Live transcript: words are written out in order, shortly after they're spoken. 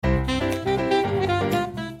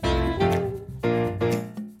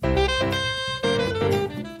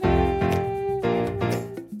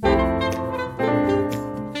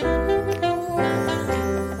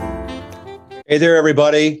Hey there,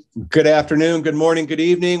 everybody. Good afternoon, good morning, good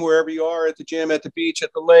evening, wherever you are, at the gym, at the beach,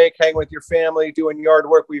 at the lake, hanging with your family, doing yard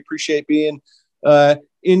work. We appreciate being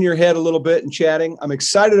in your head a little bit and chatting. I'm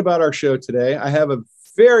excited about our show today. I have a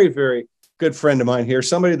very, very good friend of mine here,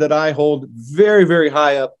 somebody that I hold very, very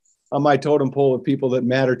high up on my totem pole of people that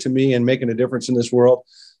matter to me and making a difference in this world.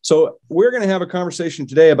 So we're going to have a conversation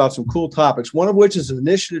today about some cool topics, one of which is an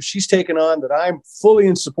initiative she's taken on that I'm fully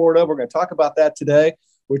in support of. We're going to talk about that today,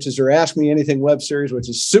 which is her Ask Me Anything web series, which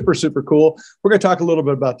is super, super cool. We're going to talk a little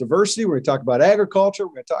bit about diversity. We're going to talk about agriculture.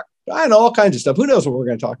 We're going to talk about all kinds of stuff. Who knows what we're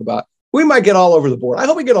going to talk about? We might get all over the board. I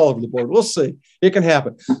hope we get all over the board. We'll see. It can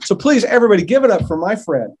happen. So please, everybody, give it up for my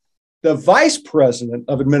friend, the Vice President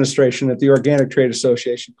of Administration at the Organic Trade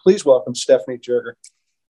Association. Please welcome Stephanie Jerger.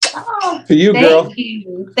 Oh, to you, girl. Thank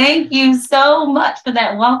you. Thank you so much for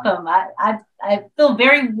that welcome. I feel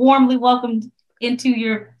very warmly welcomed into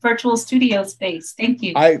your virtual studio space. Thank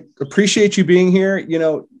you. I appreciate you being here. You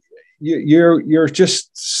know, you're just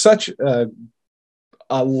such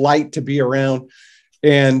a light to be around.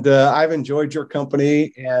 And I've enjoyed your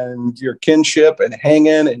company and your kinship and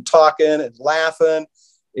hanging and talking and laughing.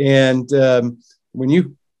 And when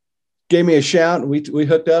you gave me a shout and we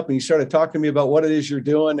hooked up and you started talking to me about what it is you're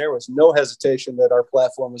doing, there was no hesitation that our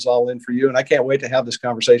platform was all in for you. And I can't wait to have this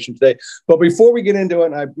conversation today. But before we get into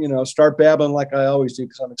it, and I start babbling like I always do,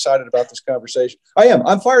 because I'm excited about this conversation.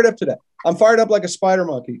 I'm fired up today. I'm fired up like a spider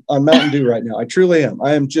monkey on Mountain Dew right now. I truly am.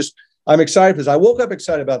 I'm excited because I woke up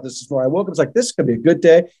excited about this morning. I woke up, it's like, this is going to be a good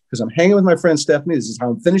day because I'm hanging with my friend Stephanie. This is how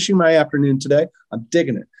I'm finishing my afternoon today. I'm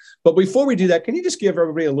digging it. But before we do that, can you just give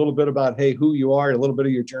everybody a little bit about, hey, who you are, a little bit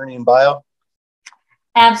of your journey and bio?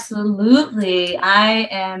 Absolutely. I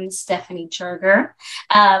am Stephanie Jerger.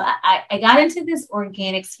 I got into this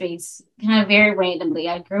organic space kind of very randomly.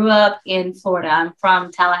 I grew up in Florida. I'm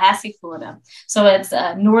from Tallahassee, Florida. So it's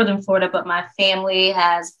northern Florida, but my family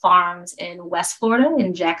has farms in West Florida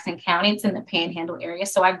in Jackson County. It's in the Panhandle area.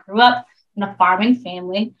 So I grew up in a farming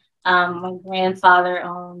family. My grandfather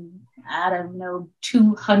owned,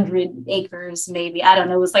 200 acres, maybe. I don't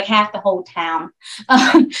know. It was like half the whole town.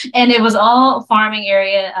 And it was all farming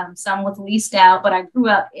area. Some was leased out, but I grew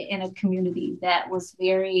up in a community that was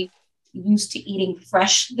very used to eating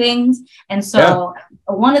fresh things. And so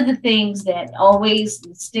one of the things that always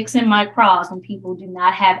sticks in my craws when people do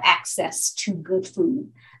not have access to good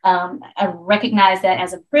food, I recognize that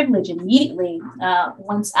as a privilege immediately.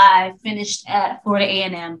 Once I finished at Florida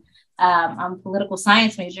A&M, I'm a political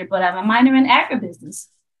science major, but I'm a minor in agribusiness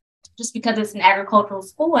just because it's an agricultural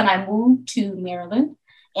school. And I moved to Maryland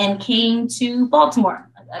and came to Baltimore,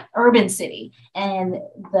 an urban city, and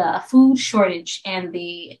the food shortage and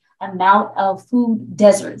the amount of food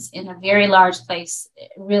deserts in a very large place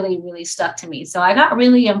really, really stuck to me. So I got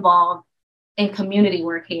really involved in community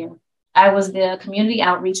work here. I was the community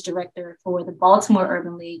outreach director for the Baltimore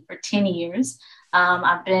Urban League for 10 years.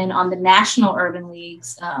 I've been on the National Urban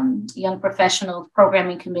League's Young Professional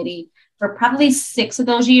Programming Committee for probably 6 of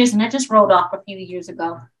those years. And I just rolled off a few years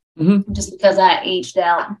ago just because I aged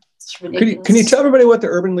out. It's ridiculous. Can you tell everybody what the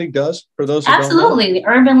Urban League does for those who Absolutely. don't know? The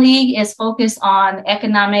Urban League is focused on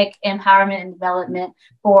economic empowerment and development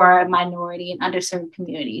for minority and underserved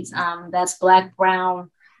communities. That's Black,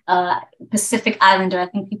 Brown, Pacific Islander. I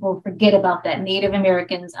think people forget about that. Native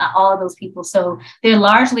Americans, all of those people. So they're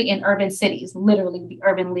largely in urban cities, literally the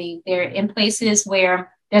Urban League. They're in places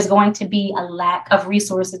where there's going to be a lack of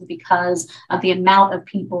resources because of the amount of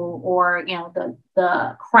people or,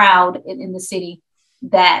 the crowd in the city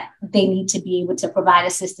that they need to be able to provide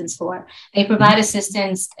assistance for. They provide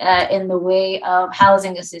assistance in the way of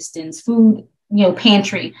housing assistance, food,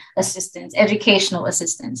 pantry assistance, educational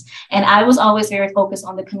assistance. And I was always very focused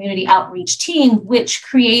on the community outreach team, which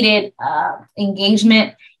created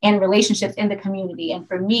engagement and relationships in the community. And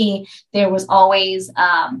for me, there was always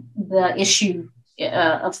the issue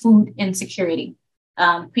of food insecurity,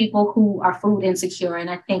 people who are food insecure. And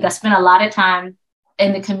I think I spent a lot of time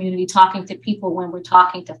in the community talking to people when we're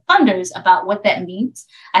talking to funders about what that means.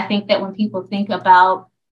 I think that when people think about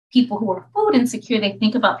people who are food insecure, they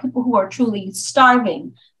think about people who are truly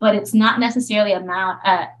starving, but it's not necessarily an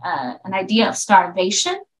idea of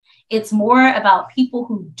starvation. It's more about people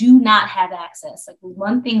who do not have access. Like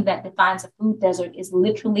one thing that defines a food desert is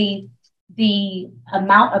literally the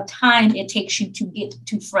amount of time it takes you to get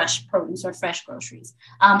to fresh produce or fresh groceries,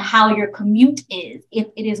 how your commute is, if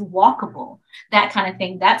it is walkable, that kind of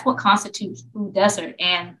thing. That's what constitutes food desert.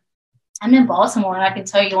 And I'm in Baltimore, and I can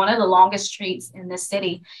tell you one of the longest streets in this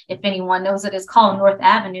city, if anyone knows it, is called North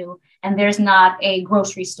Avenue, and there's not a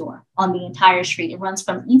grocery store on the entire street. It runs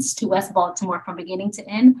from east to west Baltimore from beginning to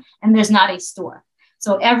end, and there's not a store.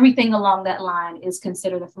 So everything along that line is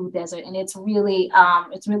considered a food desert, and it's really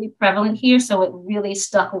prevalent here. So it really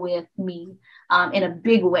stuck with me in a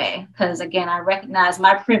big way because, again, I recognize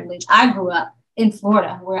my privilege. I grew up in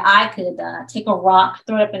Florida where I could take a rock,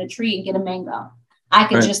 throw it up in a tree, and get a mango. I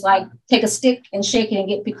could just like take a stick and shake it and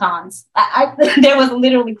get pecans. There was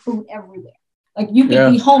literally food everywhere. Like you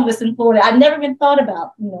could be homeless in Florida. I'd never even thought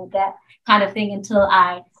about, that kind of thing until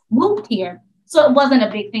I moved here. So it wasn't a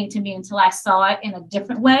big thing to me until I saw it in a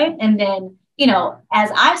different way. And then, as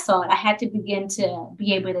I saw it, I had to begin to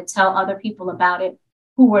be able to tell other people about it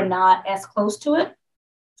who were not as close to it.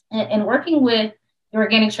 And working with the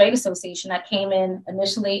Organic Trade Association, I came in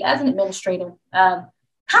initially as an administrator,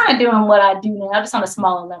 kind of doing what I do now, just on a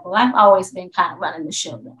smaller level. I've always been kind of running the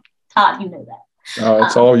show now. Todd, you know that. Oh,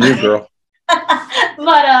 it's all you, girl.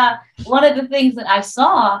 But one of the things that I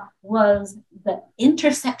saw was the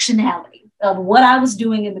intersectionality of what I was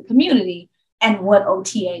doing in the community and what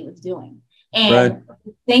OTA was doing. And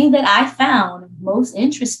the thing that I found most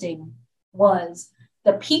interesting was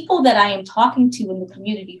the people that I am talking to in the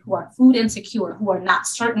community who are food insecure, who are not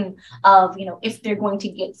certain of, if they're going to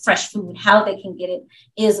get fresh food, how they can get it,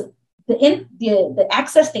 is the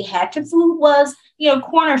access they had to food was,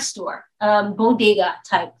 corner store, bodega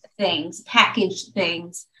type things, packaged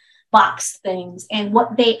things, box things. And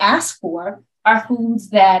what they ask for are foods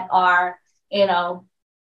that are,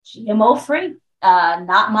 GMO free,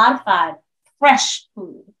 not modified, fresh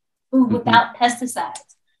food without pesticides.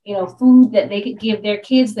 Food that they could give their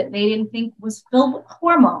kids that they didn't think was filled with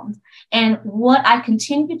hormones. And what I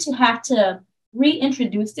continued to have to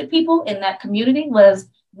reintroduce to people in that community was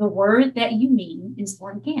the word that you mean is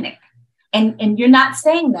organic. And you're not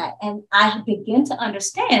saying that. And I begin to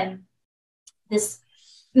understand this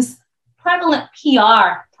prevalent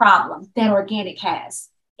PR problem that organic has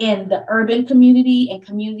in the urban community and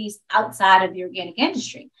communities outside of the organic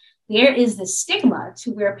industry. There is the stigma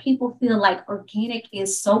to where people feel like organic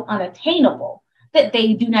is so unattainable that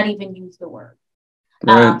they do not even use the word.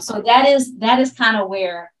 Right. So that is kind of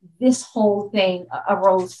where this whole thing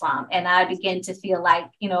arose from. And I begin to feel like,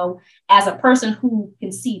 as a person who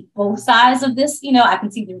can see both sides of this, I can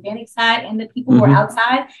see the organic side and the people who are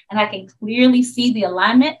outside, and I can clearly see the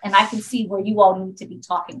alignment, and I can see where you all need to be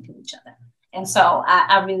talking to each other. And so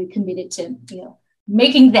I really committed to,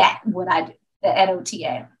 making that what I do at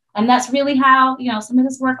OTA. And that's really how, some of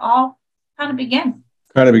this work all kind of began.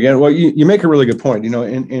 Well, you make a really good point,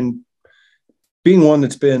 in being one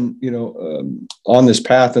that's been, on this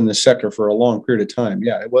path in this sector for a long period of time.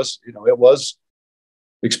 Yeah, it was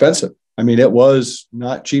expensive. I mean, it was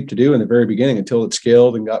not cheap to do in the very beginning until it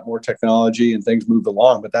scaled and got more technology and things moved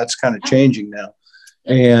along, but that's kind of changing now.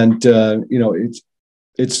 And,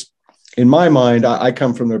 it's in my mind, I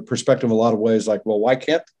come from the perspective in a lot of ways like, well, why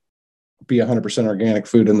can't be 100% organic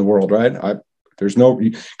food in the world, right? Because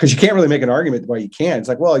you can't really make an argument why you can't. It's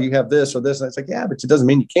like, well, you have this or this. And it's like, yeah, but it doesn't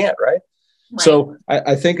mean you can't, right? So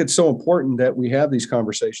I think it's so important that we have these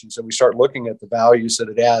conversations and we start looking at the values that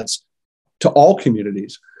it adds to all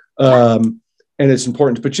communities. And it's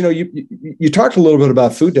important. But, you talked a little bit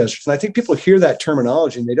about food deserts, and I think people hear that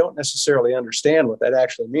terminology and they don't necessarily understand what that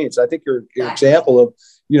actually means. I think your example of,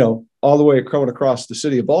 all the way across the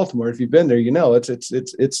city of Baltimore, if you've been there,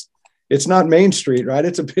 it's not Main Street, right?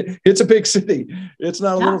 It's a big city. It's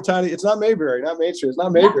not a little tiny. It's not Mayberry, not Main Street. It's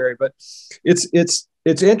not Mayberry, but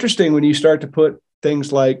it's interesting when you start to put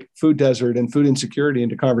things like food desert and food insecurity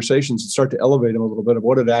into conversations and start to elevate them a little bit of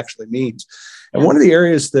what it actually means. And one of the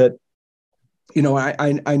areas that,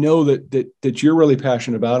 I know that you're really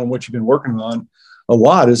passionate about and what you've been working on a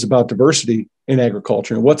lot is about diversity in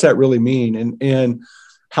agriculture and what's that really mean, and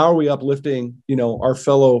how are we uplifting, our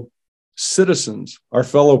fellow citizens, our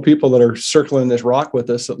fellow people that are circling this rock with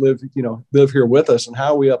us, that live here with us, and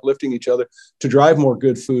how are we uplifting each other to drive more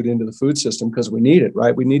good food into the food system, because we need it,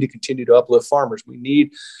 right? We need to continue to uplift farmers. We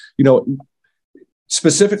need,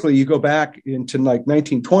 specifically, you go back into like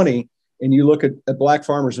 1920 and you look at Black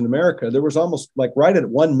farmers in America, there was almost like right at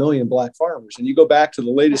 1 million Black farmers. And you go back to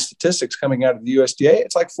the latest statistics coming out of the USDA,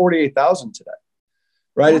 it's like 48,000 today,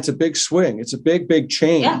 right? It's a big swing. It's a big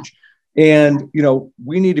change. Yeah. And,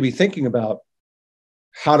 we need to be thinking about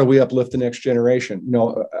how do we uplift the next generation?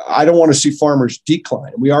 I don't want to see farmers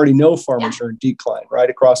decline. We already know farmers are in decline, right?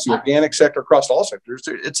 Across the organic sector, across all sectors,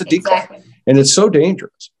 it's a decline. And it's so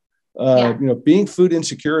dangerous. Being food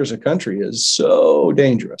insecure as a country is so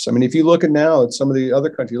dangerous. I mean, if you look at now at some of the other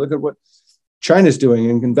countries, look at what China's doing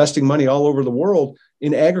and investing money all over the world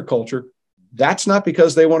in agriculture. That's not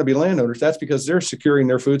because they want to be landowners. That's because they're securing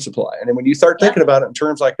their food supply. And then when you start thinking about it in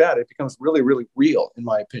terms like that, it becomes really, really real, in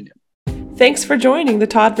my opinion. Thanks for joining the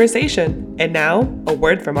Toddversation. And now, a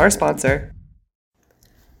word from our sponsor.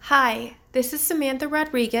 Hi, this is Samantha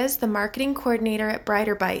Rodriguez, the marketing coordinator at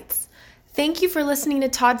Brighter Bites. Thank you for listening to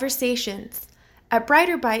Toddversations. At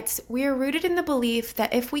Brighter Bites, we are rooted in the belief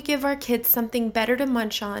that if we give our kids something better to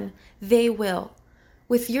munch on, they will.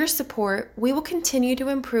 With your support, we will continue to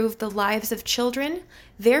improve the lives of children,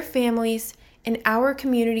 their families, and our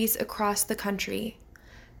communities across the country.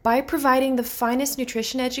 By providing the finest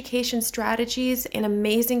nutrition education strategies and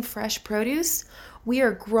amazing fresh produce, we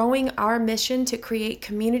are growing our mission to create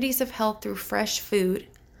communities of health through fresh food.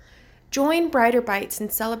 Join Brighter Bites in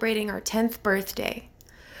celebrating our 10th birthday.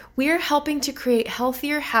 We are helping to create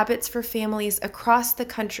healthier habits for families across the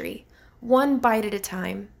country, one bite at a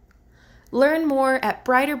time. Learn more at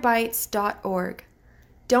brighterbites.org.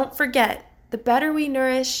 Don't forget, the better we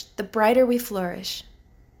nourish, the brighter we flourish.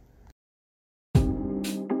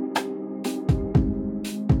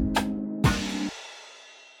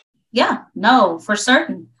 Yeah, no, for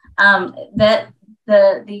certain. That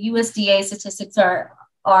the USDA statistics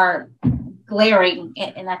are glaring,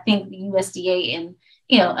 and I think the USDA in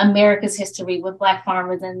America's history with Black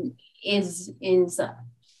farmers and is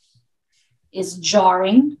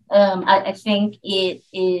jarring. I think it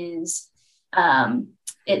is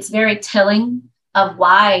it's very telling of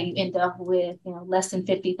why you end up with less than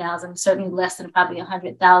 50,000, certainly less than probably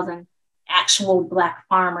 100,000 actual Black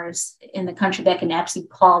farmers in the country that can actually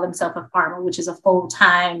call themselves a farmer, which is a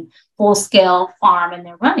full-time, full-scale farm, and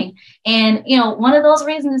they're running. And one of those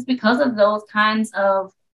reasons is because of those kinds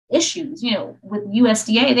of issues. With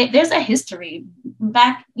USDA, there's a history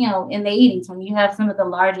back in the 80s when you have some of the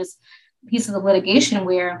largest pieces of litigation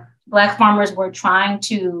where Black farmers were trying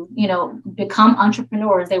to become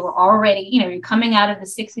entrepreneurs. They were already you're coming out of the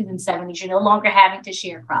 60s and 70s. You're no longer having to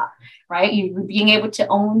share crop, right? You're being able to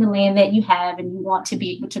own the land that you have, and you want to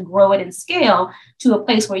be able to grow it and scale to a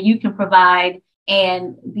place where you can provide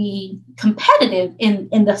and be competitive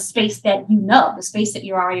in the space that the space that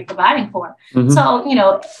you're already providing for. Mm-hmm. So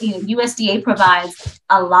USDA provides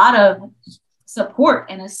a lot of support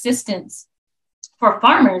and assistance for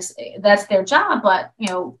farmers. That's their job. But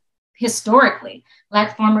historically,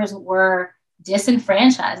 Black farmers were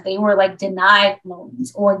disenfranchised. They were denied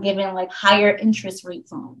loans or given higher interest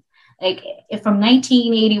rate loans. From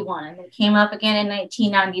 1981, and it came up again in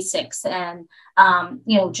 1996, and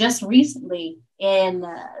just recently in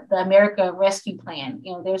the America Rescue Plan,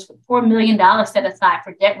 there's $4 million set aside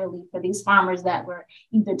for debt relief for these farmers that were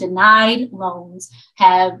either denied loans,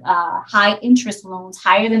 have high interest loans,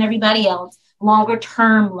 higher than everybody else, longer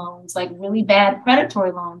term loans, really bad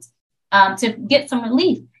predatory loans, to get some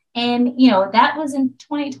relief. And that was in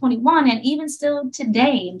 2021, and even still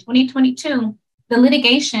today in 2022. The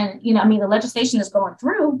litigation, the legislation is going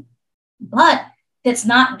through, but it's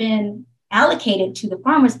not been allocated to the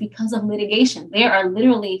farmers because of litigation. There are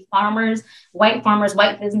literally farmers, white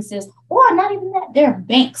businesses, or not even that, there are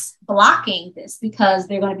banks blocking this because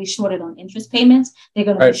they're going to be shorted on interest payments. They're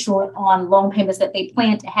going to be short on loan payments that they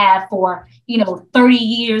plan to have for, 30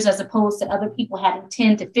 years, as opposed to other people having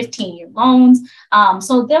 10 to 15-year loans.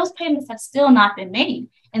 So those payments have still not been made.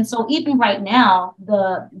 And so even right now,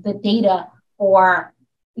 the data for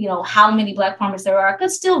how many Black farmers there are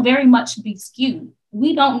could still very much be skewed.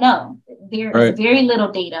 We don't know. There is very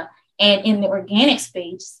little data, and in the organic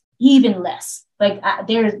space, even less.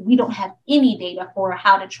 We don't have any data for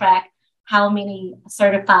how to track how many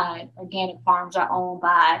certified organic farms are owned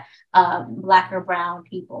by Black or brown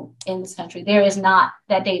people in this country. There is not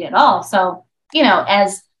that data at all. So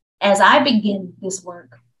as I begin this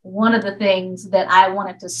work, one of the things that I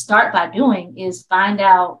wanted to start by doing is find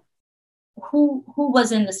out who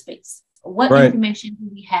was in the space, what information do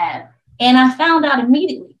we have, and I found out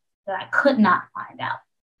immediately that I could not find out.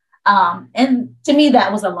 And to me,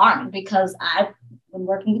 that was alarming because I've been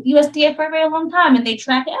working with USDA for a very long time, and they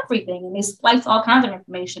track everything and they splice all kinds of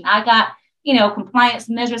information. I got compliance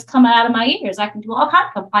measures coming out of my ears. I can do all kinds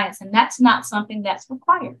of compliance, and that's not something that's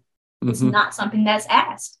required. Mm-hmm. It's not something that's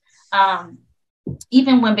asked.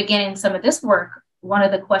 Even when beginning some of this work, one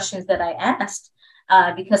of the questions that I asked,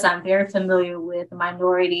 because I'm very familiar with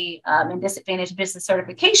minority and disadvantaged business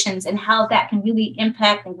certifications and how that can really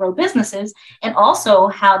impact and grow businesses, and also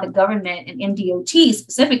how the government and MDOT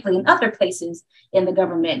specifically and other places in the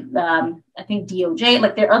government, I think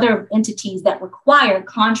DOJ, there are other entities that require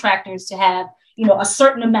contractors to have, a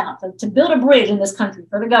certain amount. To build a bridge in this country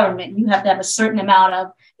for the government, you have to have a certain amount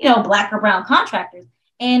of, Black or brown contractors.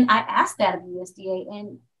 And I asked that of USDA,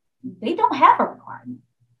 and they don't have a requirement.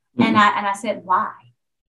 And I said, why?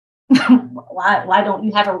 Why don't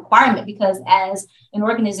you have a requirement? Because as an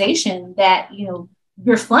organization that,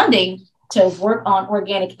 you're funding, to work on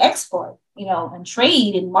organic export, and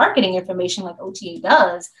trade and marketing information like OTA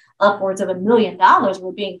does, upwards of $1 million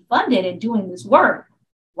were being funded and doing this work.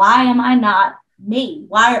 Why am I not made?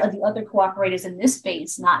 Why are the other cooperators in this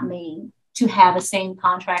space not made to have the same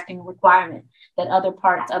contracting requirement that other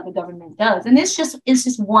parts of the government does? And it's just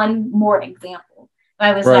one more example.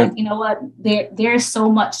 I was like, you know what? There's so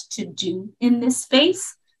much to do in this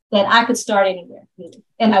space that I could start anywhere, really,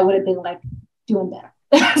 and I would have been like doing better.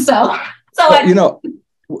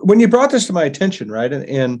 When you brought this to my attention, right,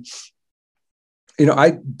 and I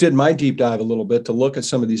did my deep dive a little bit to look at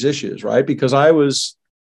some of these issues, right, because I was,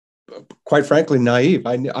 quite frankly, naive.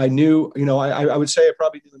 I knew, I would say I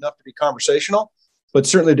probably knew enough to be conversational, but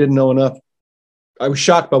certainly didn't know enough. I was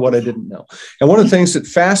shocked by what I didn't know. And one of the things that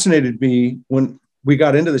fascinated me when we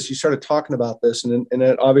got into this, you started talking about this, and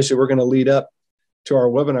obviously we're going to lead up to our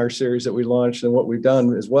webinar series that we launched and what we've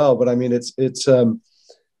done as well. But I mean, it's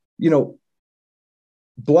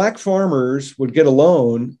Black farmers would get a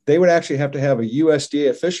loan. They would actually have to have a USDA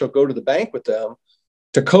official go to the bank with them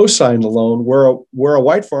to co-sign the loan, where a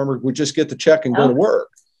white farmer would just get the check and go to work.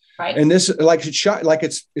 Right. And this,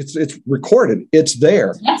 it's recorded. It's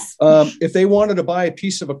there. Yes. If they wanted to buy a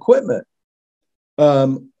piece of equipment,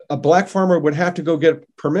 a Black farmer would have to go get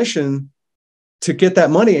permission to get that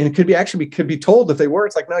money. And it could be told if they were,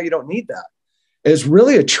 it's like, no, you don't need that. It's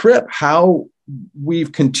really a trip how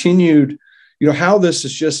we've continued, how this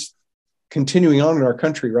is just continuing on in our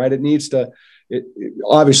country, right? It needs to,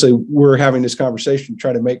 obviously we're having this conversation to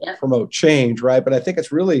try to promote change, right? But I think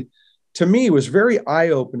it's really, to me, was very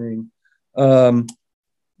eye-opening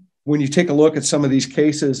when you take a look at some of these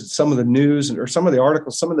cases, some of the news, or some of the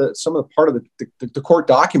articles, some of the part of the court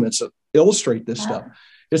documents that illustrate this stuff.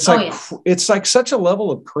 It's like such a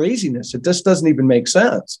level of craziness. It just doesn't even make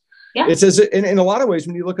sense. Yeah. It's as in a lot of ways,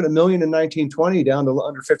 when you look at $1 million in 1920 down to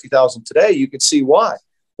under 50,000 today, you could see why.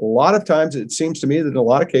 A lot of times, it seems to me that in a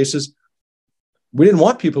lot of cases, we didn't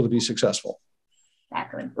want people to be successful.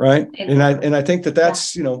 Exactly. Right. Exactly. And I think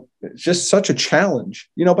that's, it's just such a challenge,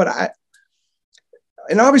 but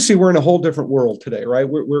and obviously we're in a whole different world today, right?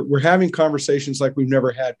 We're having conversations like we've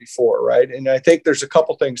never had before. Right. And I think there's a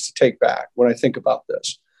couple things to take back when I think about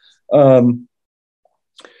this.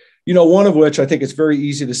 One of which I think it's very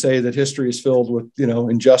easy to say that history is filled with,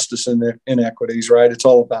 injustice and inequities, right? It's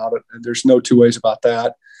all about it. And there's no two ways about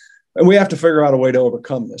that. And we have to figure out a way to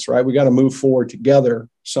overcome this, right? We got to move forward together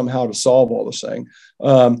somehow to solve all this thing.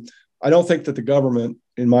 I don't think that the government,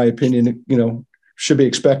 in my opinion, should be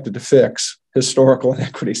expected to fix historical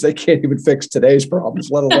inequities. They can't even fix today's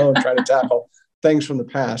problems, let alone try to tackle things from the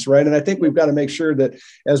past, right? And I think we've got to make sure that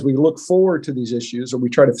as we look forward to these issues, or we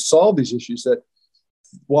try to solve these issues, that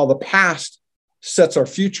while the past sets our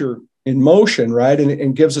future in motion, right,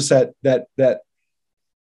 and gives us that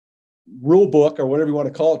rule book or whatever you want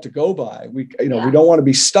to call it to go by, we don't want to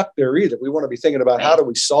be stuck there either. We want to be thinking about how do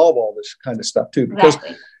we solve all this kind of stuff too, because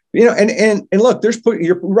and look,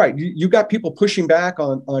 you're right. You got people pushing back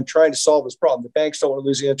on trying to solve this problem. The banks don't want to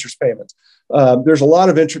lose the interest payments. There's a lot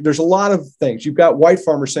of interest. There's a lot of things. You've got white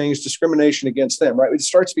farmers saying it's discrimination against them, right? It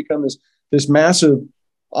starts to become this massive,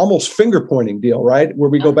 almost finger pointing deal, right? Where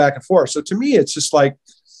we go back and forth. So to me, it's just like,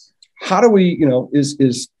 how do we,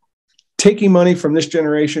 is taking money from this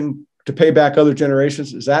generation to pay back other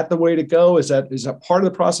generations? Is that the way to go? Is that part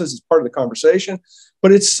of the process? Is part of the conversation?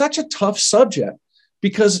 But it's such a tough subject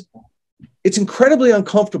because it's incredibly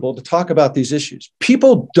uncomfortable to talk about these issues.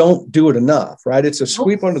 People don't do it enough, right? It's a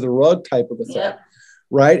sweep under the rug type of a thing,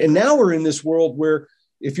 right? And now we're in this world where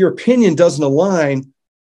if your opinion doesn't align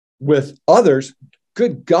with others,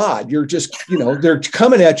 good God, you're just, they're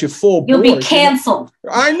coming at you full You'll board. Be canceled.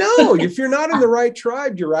 I know. If you're not in the right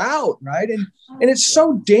tribe, you're out, right? And it's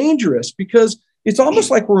so dangerous because it's almost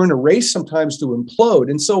like we're in a race sometimes to implode.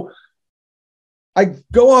 And so I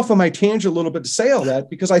go off on my tangent a little bit to say all that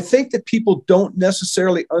because I think that people don't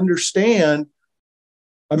necessarily understand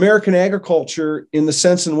American agriculture in the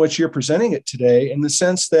sense in which you're presenting it today, in the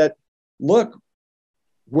sense that, look,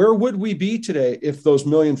 where would we be today if those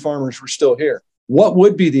million farmers were still here? What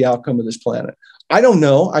would be the outcome of this planet? I don't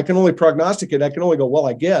know. I can only prognosticate. I can only go, well,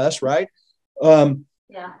 I guess, right?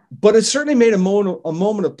 But it certainly made a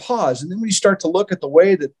moment of pause. And then when you start to look at the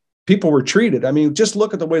way that people were treated, I mean, just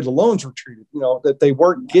look at the way the loans were treated, that they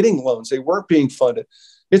weren't getting loans. They weren't being funded.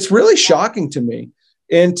 It's really shocking to me.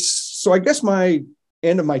 And so I guess my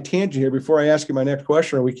end of my tangent here, before I ask you my next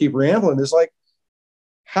question, or we keep rambling, is like,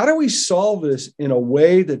 how do we solve this in a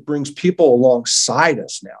way that brings people alongside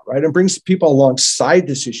us now, right? And brings people alongside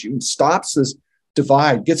this issue and stops this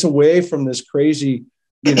divide, gets away from this crazy,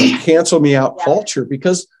 cancel me out culture,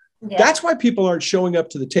 because Yeah. That's why people aren't showing up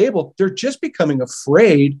to the table. They're just becoming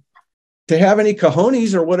afraid to have any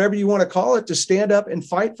cojones or whatever you want to call it to stand up and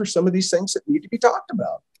fight for some of these things that need to be talked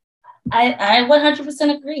about. I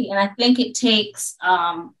 100% agree. And I think it takes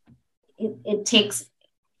it takes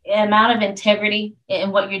an amount of integrity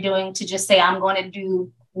in what you're doing to just say, I'm going to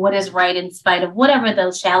do what is right in spite of whatever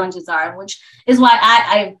those challenges are, which is why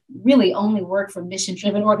I really only work for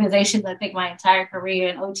mission-driven organizations. I think my entire career,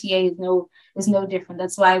 and OTA is no different.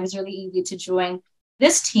 That's why it was really easy to join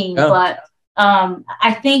this team. Yeah. But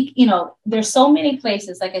I think, there's so many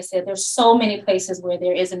places, like I said, there's so many places where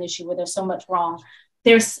there is an issue, where there's so much wrong.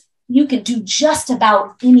 You could do just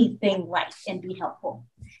about anything right and be helpful.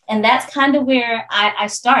 And that's kind of where I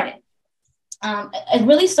started. I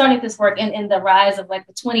really started this work in the rise of like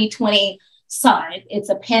the 2020 summer. It's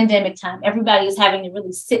a pandemic time. Everybody is having to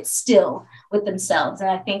really sit still with themselves. And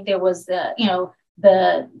I think there was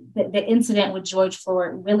the incident with George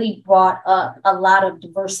Floyd really brought up a lot of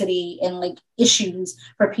diversity and like issues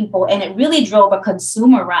for people. And it really drove a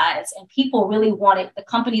consumer rise. And people really wanted the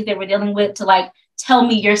companies they were dealing with to like, tell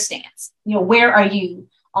me your stance. Where are you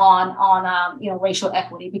on racial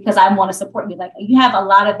equity? Because I want to support you. Like, you have a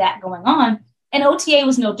lot of that going on. And OTA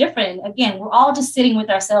was no different. Again, we're all just sitting with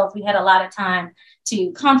ourselves. We had a lot of time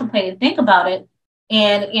to contemplate and think about it.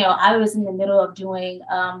 And, I was in the middle of doing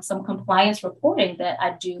some compliance reporting that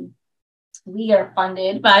I do. We are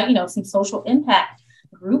funded by, some social impact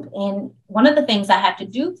group. And one of the things I have to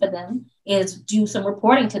do for them is do some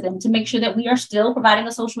reporting to them to make sure that we are still providing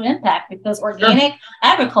a social impact, because organic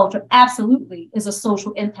agriculture absolutely is a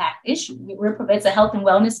social impact issue. It's a health and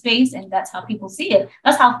wellness space, and that's how people see it.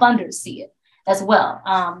 That's how funders see it as well.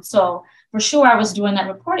 So for sure, I was doing that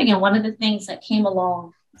reporting. And one of the things that came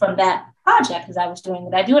along from that project as I was doing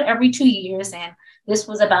it, I do it every 2 years. And this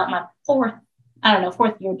was about my fourth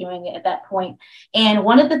year doing it at that point. And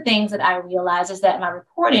one of the things that I realized is that my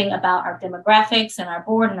reporting about our demographics and our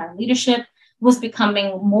board and our leadership was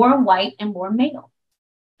becoming more white and more male.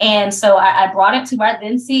 And so I brought it to our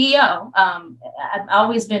then CEO. I've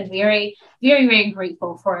always been very, very, very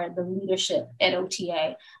grateful for the leadership at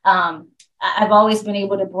OTA. I've always been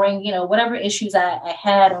able to bring, whatever issues I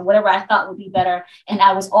had or whatever I thought would be better. And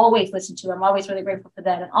I was always listened to. I'm always really grateful for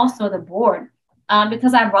that. And also the board,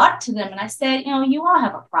 because I brought it to them and I said, you all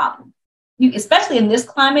have a problem. Especially in this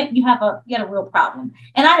climate, you had a real problem.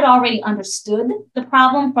 And I had already understood the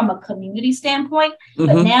problem from a community standpoint,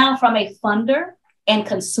 but now from a funder and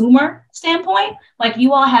consumer standpoint, like,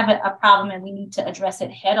 you all have a problem and we need to address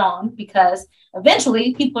it head on, because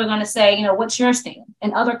eventually people are going to say, what's your stance?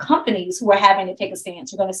 And other companies who are having to take a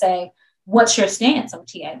stance are going to say, what's your stance,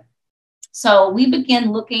 OTA? So we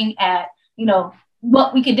began looking at,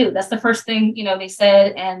 what we could do. That's the first thing, they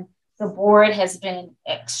said. And the board has been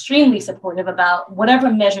extremely supportive about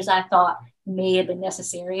whatever measures I thought may have been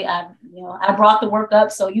necessary. I brought the work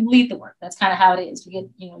up, so you lead the work. That's kind of how it is. You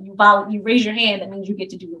get, you raise your hand, that means you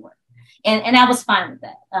get to do the work. And I was fine with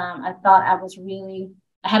that. I thought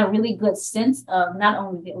I had a really good sense of not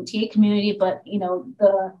only the OTA community, but,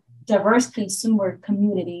 the diverse consumer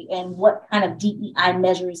community and what kind of DEI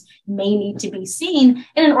measures may need to be seen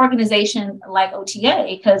in an organization like OTA.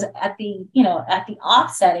 Because at the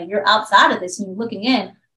offset, and you're outside of this and you're looking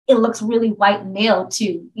in, it looks really white and male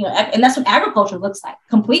too, and that's what agriculture looks like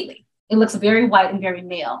completely. It looks very white and very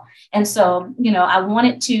male. And so, I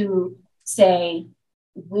wanted to say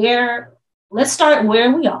let's start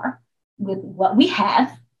where we are with what we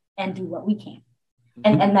have and do what we can.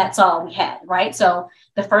 And that's all we had, right? So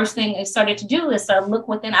the first thing I started to do is start look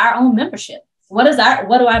within our own membership. What do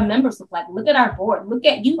our members look like? Look at our board. Look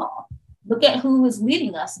at you all. Look at who is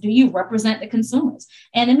leading us. Do you represent the consumers?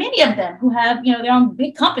 And many of them who have, their own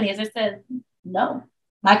big companies, they said, no,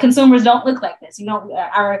 my consumers don't look like this.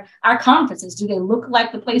 Our conferences, do they look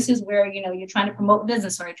like the places where, you're trying to promote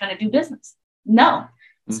business or you're trying to do business? No.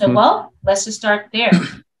 So, well, let's just start there.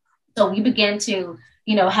 So we began to,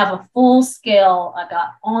 have a full scale,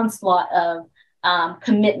 onslaught of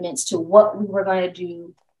commitments to what we were going to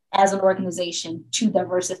do as an organization to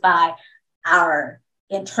diversify our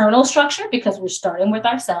internal structure, because we're starting with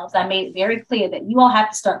ourselves. I made it very clear that you all have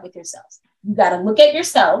to start with yourselves. You got to look at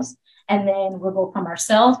yourselves, and then we'll go from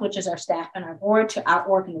ourselves, which is our staff and our board, to our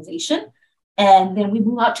organization. And then we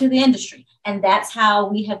move out to the industry. And that's how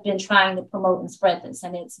we have been trying to promote and spread this.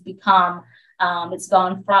 And it's become, it's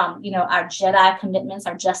gone from, our JEDI commitments,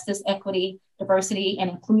 our justice, equity, diversity, and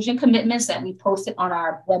inclusion commitments that we posted on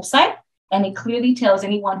our website. And it clearly tells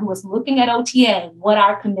anyone who is looking at OTA what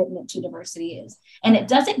our commitment to diversity is. And it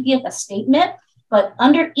doesn't give a statement, but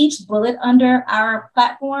under each bullet under our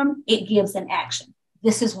platform, it gives an action.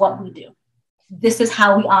 This is what we do. this is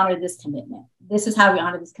how we honor this commitment. This is how we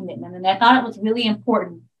honor this commitment. And I thought it was really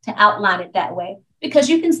important to outline it that way, because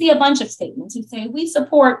you can see a bunch of statements who say, we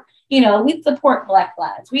support Black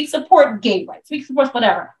lives, we support gay rights, we support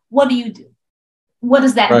whatever. What do you do? What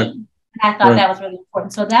does that mean? And I thought that was really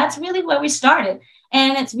important. So that's really where we started.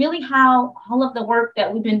 And it's really how all of the work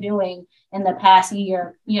that we've been doing in the past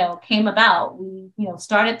year, came about. We,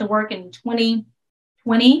 started the work in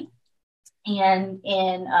 2020. And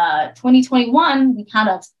in 2021, we kind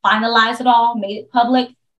of finalized it all, made it public,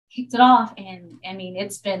 kicked it off. And I mean,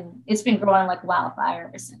 it's been growing like wildfire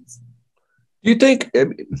ever since. Do you think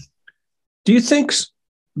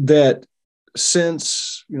that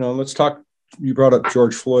since, let's talk, you brought up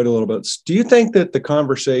George Floyd a little bit. Do you think that the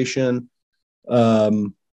conversation at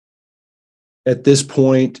this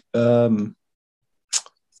point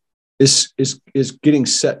is getting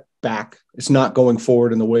set back? It's not going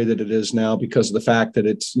forward in the way that it is now because of the fact that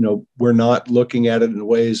it's, we're not looking at it in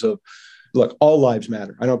ways of, look, all lives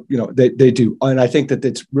matter. I don't, they do. And I think that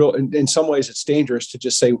it's real, in some ways it's dangerous to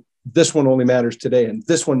just say this one only matters today and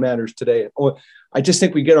this one matters today. I just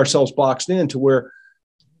think we get ourselves boxed into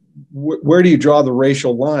where do you draw the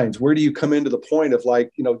racial lines? Where do you come into the point of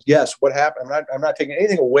like, yes, what happened? I'm not taking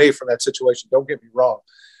anything away from that situation. Don't get me wrong.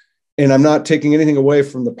 And I'm not taking anything away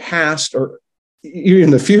from the past or in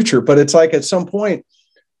the future, but it's like at some point,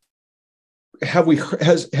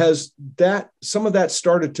 has that some of that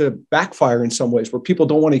started to backfire in some ways where people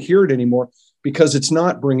don't want to hear it anymore because it's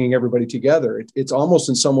not bringing everybody together. It's almost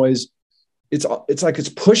in some ways, it's like it's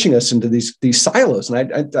pushing us into these silos.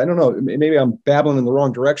 And I don't know, maybe I'm babbling in the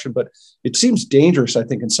wrong direction, but it seems dangerous, I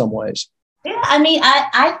think, in some ways. Yeah, I mean,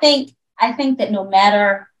 I think that no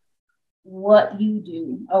matter what you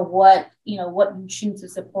do or what you choose to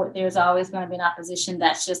support, there's always going to be an opposition.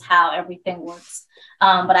 That's just how everything works.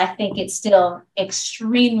 But I think it's still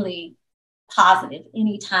extremely positive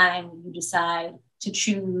anytime you decide to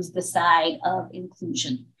choose the side of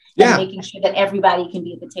inclusion and making sure that everybody can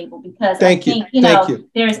be at the table. Because I think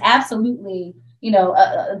there's absolutely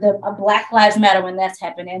a Black Lives Matter when that's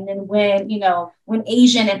happened. And then when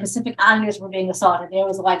Asian and Pacific Islanders were being assaulted, there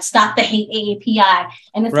was like, stop the hate AAPI.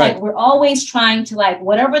 And it's like, we're always trying to like,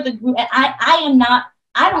 whatever the group, and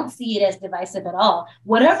I don't see it as divisive at all.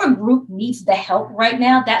 Whatever group needs the help right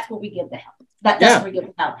now, that's where we give the help. That's where we give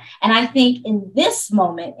the help. And I think in this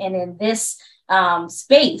moment and in this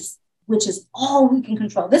space, which is all we can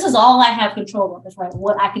control, this is all I have control of, is right,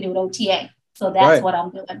 what I can do with OTA. So that's what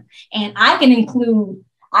I'm doing. And I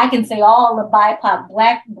can say all the BIPOC,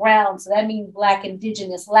 Black, Brown, so that means Black,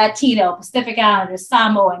 Indigenous, Latino, Pacific Islanders,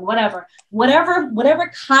 Samoan, whatever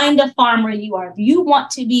kind of farmer you are. If you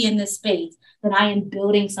want to be in this space, then I am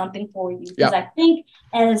building something for you. Because I think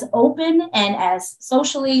as open and as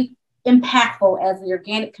socially impactful as the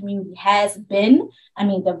organic community has been, I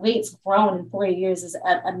mean, the way it's grown in 4 years is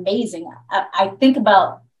amazing. I think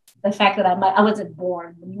about the fact that I wasn't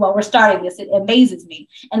born while we're starting this. It amazes me.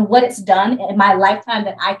 And what it's done in my lifetime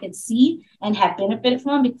that I can see and have benefited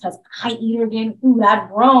from, because I eat organic food. I've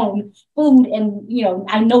grown food and,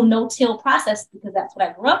 I know no-till process because that's what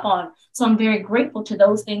I grew up on. So I'm very grateful to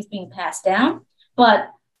those things being passed down.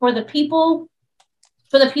 But for the people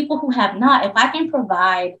who have not, if I can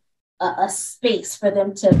provide a space for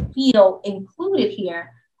them to feel included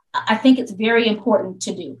here, I think it's very important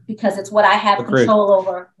to do, because it's what I have control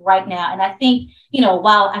over right now. And I think,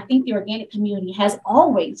 while I think the organic community has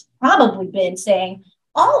always probably been saying,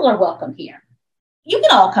 all are welcome here. You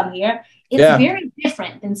can all come here. It's very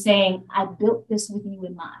different than saying, I built this with you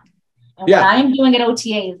in mind. And what I'm doing at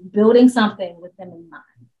OTA is building something with them in mind.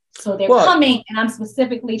 So they're coming, and I'm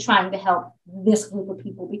specifically trying to help this group of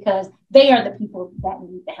people because they are the people that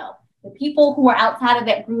need the help. The people who are outside of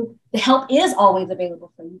that group, the help is always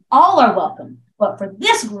available for you. All are welcome. But for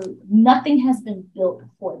this group, nothing has been built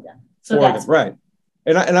for them. So that's right.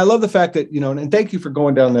 And I love the fact that, and thank you for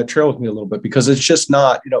going down that trail with me a little bit, because it's just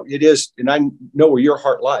not, it is, and I know where your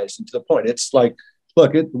heart lies, and to the point. It's like,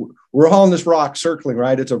 look, we're all on this rock circling,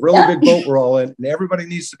 right? It's a really big boat we're all in, and everybody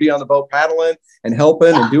needs to be on the boat paddling and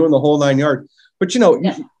helping and doing the whole 9 yards. But,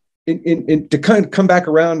 to kind of come back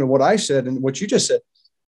around to what I said and what you just said,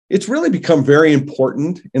 it's really become very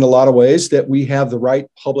important in a lot of ways that we have the right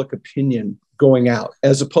public opinion going out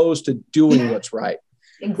as opposed to doing what's right.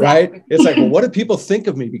 Exactly. Right? It's like, well, what do people think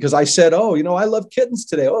of me? Because I said, I love kittens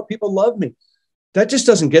today. Oh, people love me. That just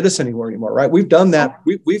doesn't get us anywhere anymore, right? We've done that.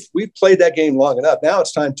 We've played that game long enough. Now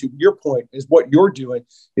it's time to, your point is what you're doing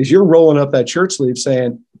is you're rolling up that shirt sleeve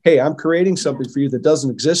saying, hey, I'm creating something for you that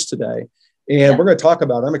doesn't exist today. And we're going to talk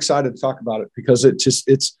about it. I'm excited to talk about it because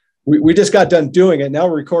we just got done doing it. Now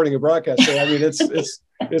we're recording a broadcast. So, I mean,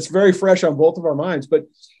 it's very fresh on both of our minds. But,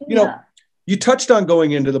 you know, you touched on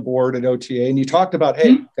going into the board at OTA and you talked about,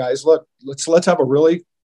 hey, guys, look, let's have a really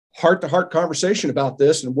heart-to-heart conversation about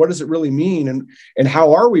this. And what does it really mean? And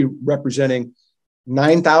how are we representing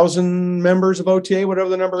 9,000 members of OTA, whatever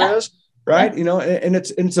the number is, right? You know, and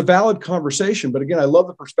it's a valid conversation. But again, I love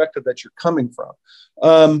the perspective that you're coming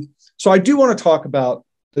from. So I do want to talk about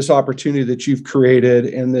this opportunity that you've created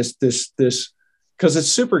and this, because it's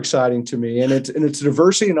super exciting to me. And it's a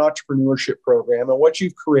diversity and entrepreneurship program. And what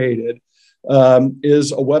you've created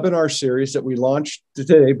is a webinar series that we launched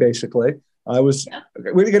today, basically. We're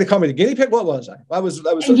going to call me the guinea pig. What was I? I was.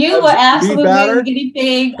 You were absolutely the guinea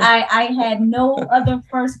pig. I had no other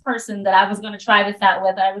first person that I was going to try this out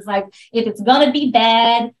with. I was like, if it's going to be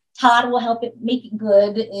bad, Todd will help it make it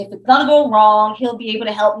good. If it's going to go wrong, he'll be able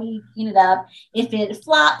to help me clean it up. If it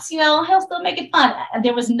flops, you know, he'll still make it fun.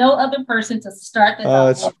 There was no other person to start this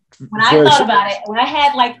off with. When I thought about it, when I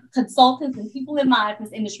had like consultants and people in mind for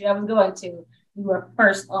this industry I was going to, you were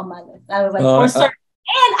first on my list. I was like, for certain.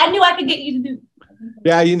 And I knew I could get you to do.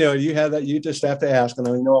 Yeah, you know, you have that. You just have to ask, and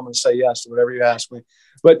I know I'm going to say yes to whatever you ask me.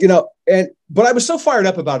 But you know, but I was so fired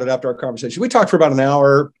up about it after our conversation. We talked for about an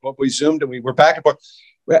hour. We zoomed and we were back and forth.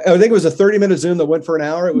 I think it was a 30-minute Zoom that went for an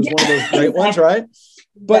hour. It was one of those great ones, right?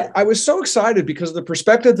 But I was so excited because of the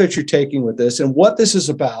perspective that you're taking with this and what this is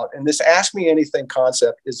about. And this Ask Me Anything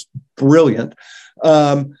concept is brilliant.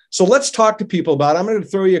 So let's talk to people about it. I'm going to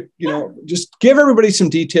throw you, just give everybody some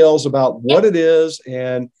details about what it is.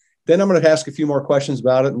 And then I'm going to ask a few more questions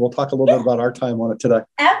about it. And we'll talk a little bit about our time on it today.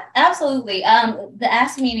 Absolutely. The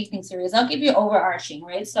Ask Me Anything series, I'll give you overarching,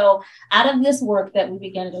 right? So out of this work that we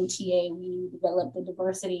began at OTA, we developed the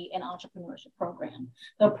Diversity and Entrepreneurship Program.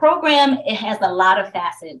 The program, it has a lot of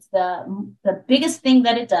facets. The biggest thing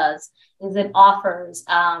that it does is it offers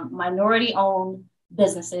minority-owned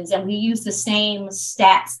businesses, and we use the same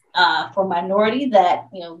stats for minority that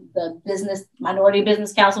the Minority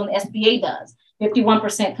Business Council and SBA does.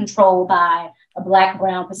 51% controlled by a Black,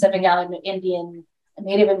 Brown, Pacific Islander, Indian,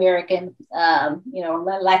 Native American,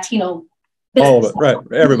 Latino business. All of it, right?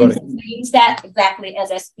 Everybody. Same stats exactly as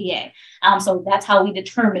SBA. So that's how we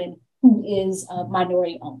determine who is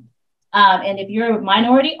minority owned. And if you're a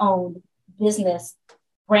minority owned business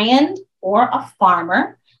brand or a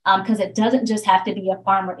farmer, because it doesn't just have to be a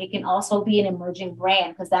farmer, it can also be an emerging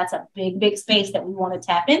brand, because that's a big space that we want to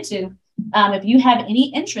tap into. If you have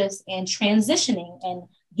any interest in transitioning and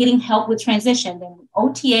getting help with transition, then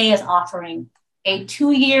OTA is offering a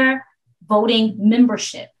 2-year voting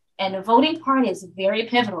membership. And the voting part is very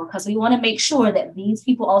pivotal because we want to make sure that these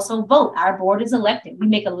people also vote. Our board is elected. We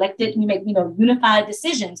make unified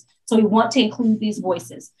decisions. So we want to include these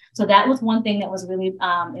voices. So that was one thing that was really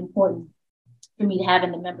important for me to have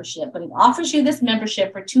in the membership. But it offers you this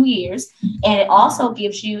membership for 2 years, and it also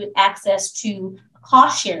gives you access to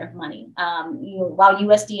cost share money. While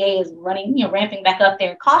USDA is ramping back up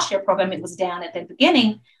their cost share program, it was down at the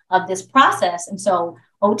beginning of this process. And so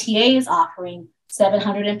OTA is offering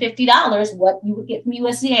 $750, what you would get from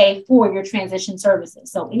USDA for your transition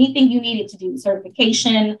services. So anything you needed to do,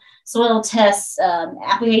 certification, soil tests,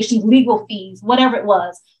 applications, legal fees, whatever it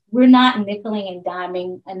was, we're not nickeling and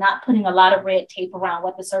diming and not putting a lot of red tape around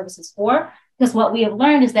what the service is for. Because what we have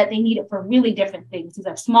learned is that they need it for really different things. These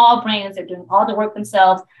are small brands. They're doing all the work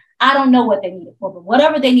themselves. I don't know what they need it for, but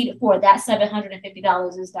whatever they need it for, that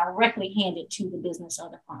 $750 is directly handed to the business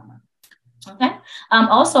or the farmer. Okay.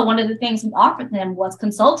 Also, one of the things we offered them was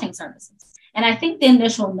consulting services. And I think the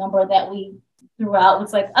initial number that we threw out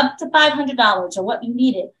was like up to $500 or what you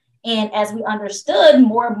needed. And as we understood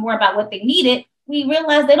more and more about what they needed, we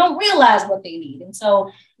realized they don't realize what they need. And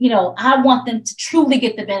so, I want them to truly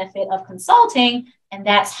get the benefit of consulting. And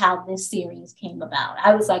that's how this series came about.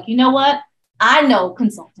 I was like, you know what? I know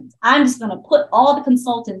consultants. I'm just going to put all the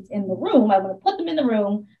consultants in the room. I'm going to put them in the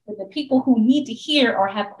room with the people who need to hear or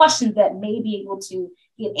have questions that may be able to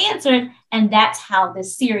get answered. And that's how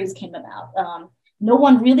this series came about. No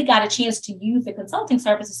one really got a chance to use the consulting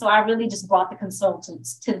services. So I really just brought the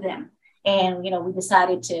consultants to them. And, we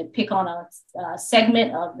decided to pick on a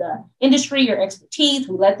segment of the industry or expertise.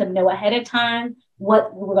 We let them know ahead of time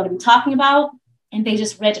what we were going to be talking about. And they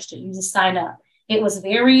just registered. You just sign up. It was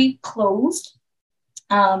very closed.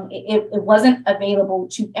 It wasn't available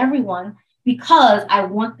to everyone because I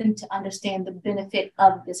want them to understand the benefit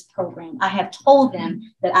of this program. I have told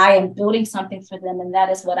them that I am building something for them, and that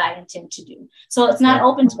is what I intend to do. So it's not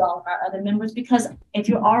open to all of our other members, because if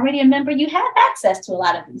you're already a member, you have access to a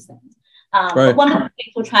lot of these things. Right. But one of the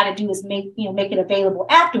things we'll try to do is make it available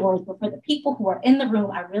afterwards. But for the people who are in the room,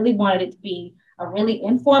 I really wanted it to be a really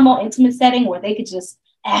informal, intimate setting where they could just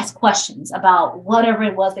ask questions about whatever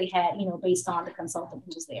it was they had, based on the consultant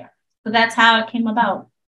who was there. So that's how it came about.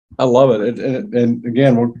 I love it. And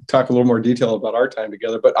again, we'll talk a little more detail about our time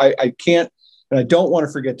together, but I can't, and I don't want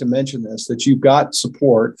to forget to mention this, that you've got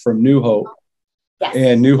support from New Hope. Yes.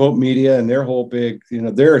 And New Hope Media and their whole big,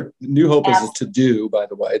 their New Hope Absolutely. Is a to-do, by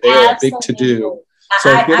the way. They are a big to-do.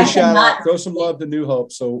 So give a shout out, throw some love to New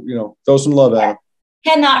Hope. So, throw some love at them.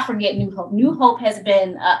 Cannot forget New Hope. New Hope has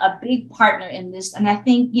been a big partner in this. And I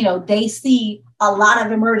think, they see a lot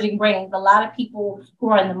of emerging brands, a lot of people who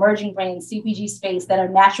are in the emerging brand CPG space that are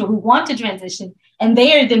natural, who want to transition. And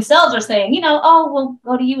they themselves are saying, we'll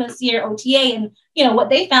go to USDA or OTA. And, what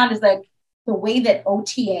they found is like the way that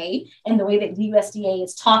OTA and the way that USDA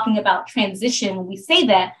is talking about transition, when we say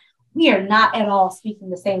that, we are not at all speaking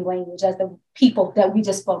the same language as the people that we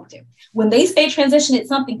just spoke to. When they say transition, it's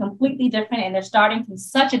something completely different, and they're starting from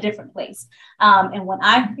such a different place. And when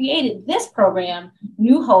I created this program,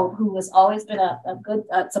 New Hope, who has always been a good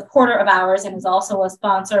supporter of ours and is also a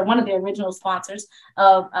sponsor, one of the original sponsors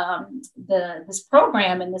of this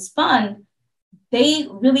program and this fund, they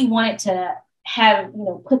really wanted to have,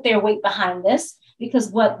 put their weight behind this,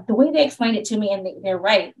 because the way they explained it to me, and they're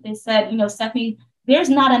right, they said, Stephanie, there's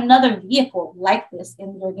not another vehicle like this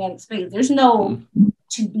in the organic space. There's no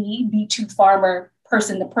B2 farmer,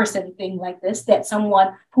 person-to-person thing like this, that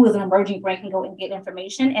someone who is an emerging brand can go and get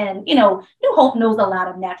information. And, New Hope knows a lot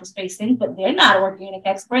of natural space things, but they're not an organic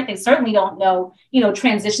expert. They certainly don't know,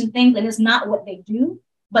 transition things, and it's not what they do.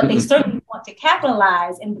 But they certainly want to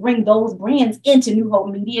capitalize and bring those brands into New Hope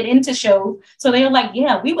Media, into shows. So they were like,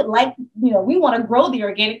 yeah, we would like, we want to grow the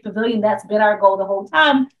organic pavilion. That's been our goal the whole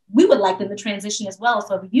time. We would like them to transition as well.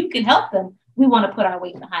 So if you can help them, we want to put our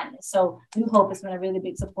weight behind this. So New Hope has been a really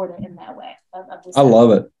big supporter in that way. I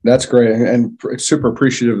love it. That's great. And super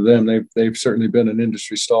appreciative of them. They've certainly been an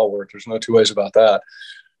industry stalwart. There's no two ways about that.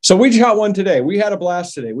 So we shot one today. We had a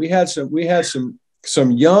blast today. We had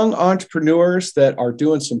some young entrepreneurs that are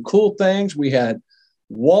doing some cool things. We had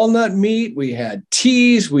walnut meat, we had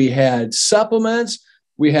teas, we had supplements,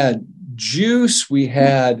 we had juice, we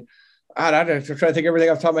had, I'm trying to think everything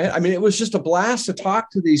off the top of my head. I mean, it was just a blast to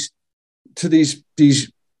talk to these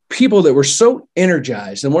people that were so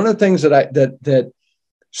energized. And one of the things that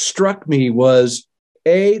struck me was,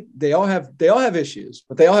 they all have issues,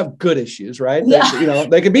 but they all have good issues, right? Yeah.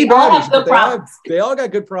 They could be bad issues, but they all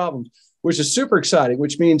got good problems, which is super exciting,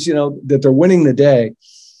 which means, that they're winning the day.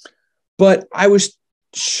 But I was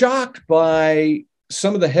shocked by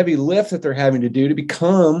some of the heavy lift that they're having to do to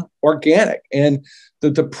become organic, and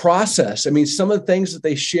the process. I mean, some of the things that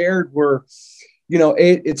they shared were,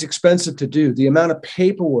 it's expensive to do. The amount of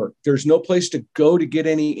paperwork, there's no place to go to get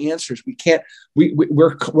any answers.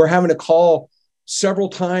 We're having to call several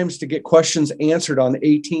times to get questions answered on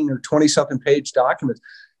 18 or 20 something page documents.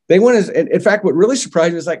 They went in fact, what really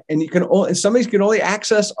surprised me is and somebody can only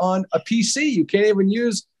access on a PC. You can't even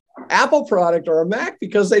use Apple product or a Mac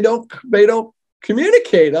because they don't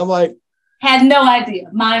communicate. I'm like, had no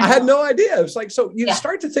idea. I had no idea. It's like, so you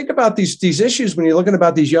start to think about these issues when you're looking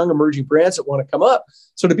about these young emerging brands that want to come up.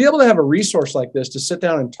 So to be able to have a resource like this, to sit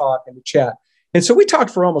down and talk and to chat. And so we talked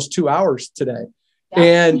for almost 2 hours today,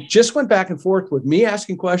 and just went back and forth with me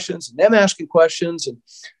asking questions and them asking questions, and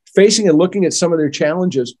facing and looking at some of their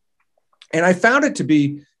challenges. And I found it to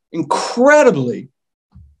be incredibly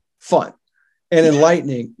fun and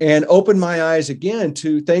enlightening, and opened my eyes again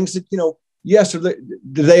to things that, yes, did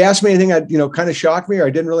they ask me anything that, kind of shocked me, or I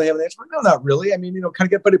didn't really have an answer? No, not really. I mean,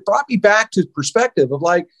 but it brought me back to perspective of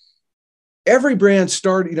like, every brand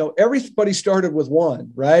started, everybody started with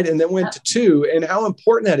one, right? And then went to two, and how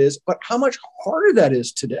important that is, but how much harder that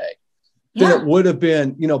is today than it would have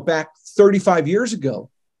been, back 35 years ago.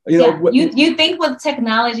 You think with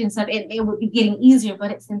technology and stuff, it would be getting easier, but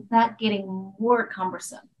it's in fact getting more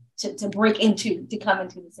cumbersome to come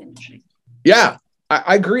into this industry. Yeah,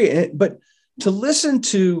 I agree. But to listen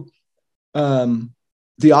to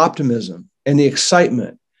the optimism and the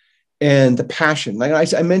excitement and the passion,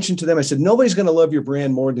 like I mentioned to them, I said, nobody's going to love your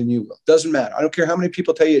brand more than you will. Doesn't matter. I don't care how many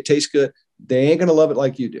people tell you it tastes good. They ain't going to love it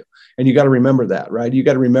like you do. And you got to remember that, right? You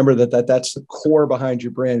got to remember that's the core behind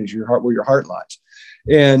your brand, is your heart, where your heart lies.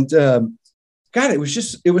 And God, it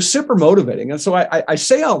was super motivating. And so I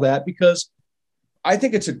say all that because I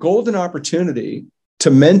think it's a golden opportunity to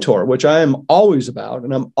mentor, which I am always about,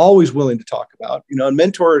 and I'm always willing to talk about. And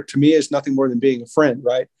mentor to me is nothing more than being a friend,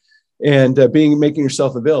 right? And making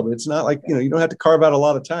yourself available. It's not like, you don't have to carve out a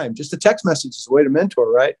lot of time. Just a text message is a way to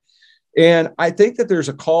mentor, right? And I think that there's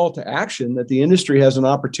a call to action that the industry has an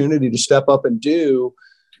opportunity to step up and do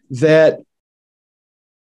that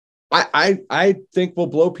I think will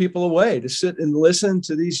blow people away to sit and listen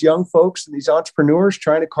to these young folks and these entrepreneurs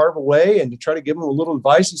trying to carve away and to try to give them a little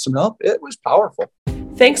advice and some help. It was powerful.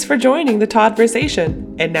 Thanks for joining the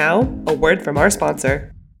Toddversation. And now, a word from our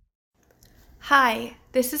sponsor. Hi,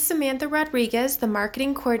 this is Samantha Rodriguez, the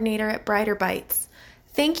marketing coordinator at Brighter Bites.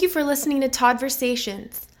 Thank you for listening to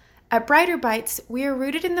Toddversations. At Brighter Bites, we are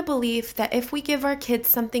rooted in the belief that if we give our kids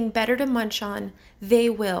something better to munch on, they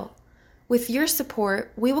will. With your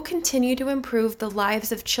support, we will continue to improve the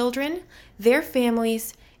lives of children, their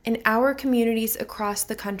families, and our communities across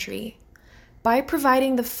the country. By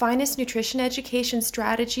providing the finest nutrition education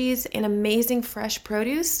strategies and amazing fresh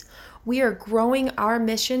produce, we are growing our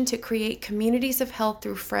mission to create communities of health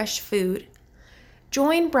through fresh food.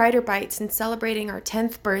 Join Brighter Bites in celebrating our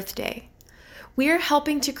 10th birthday. We are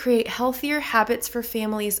helping to create healthier habits for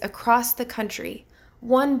families across the country,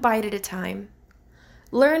 one bite at a time.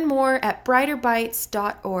 Learn more at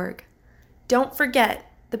brighterbites.org. Don't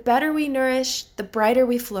forget, the better we nourish, the brighter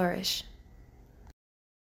we flourish.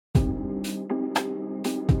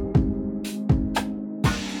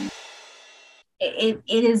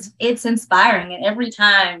 It's inspiring, and every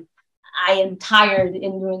time I am tired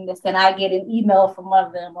in doing this, and I get an email from one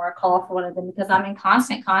of them or a call from one of them because I'm in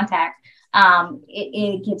constant contact.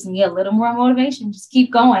 It gives me a little more motivation. Just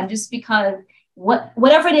keep going, just because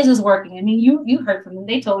whatever it is working. I mean, you heard from them.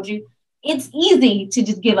 They told you it's easy to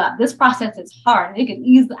just give up. This process is hard. I could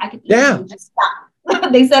easily just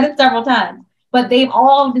stop. They said it several times, but they've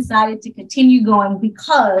all decided to continue going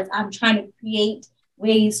because I'm trying to create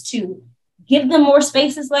ways to give them more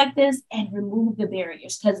spaces like this and remove the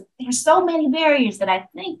barriers, because there's so many barriers that I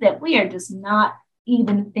think that we are just not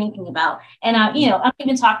even thinking about. And I'm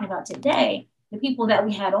even talking about today, the people that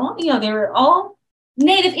we had on, they were all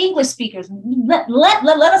native English speakers. Let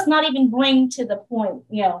us not even bring to the point,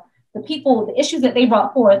 the issues that they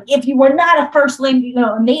brought forth. If you were not a first language,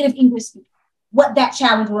 a native English speaker, what that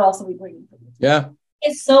challenge would also be bringing for you. Yeah.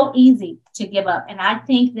 It's so easy to give up. And I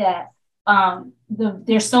think that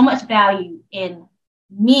there's so much value in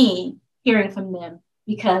me hearing from them,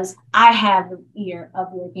 because I have the ear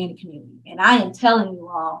of the organic community, and I am telling you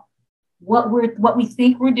all what we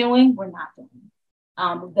think we're doing, we're not doing.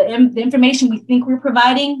 The information we think we're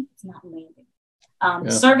providing, it's not landing.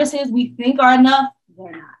 The services we think are enough,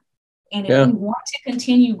 they're not. And if we want to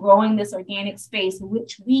continue growing this organic space,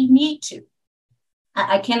 which we need to,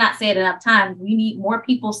 I cannot say it enough times, we need more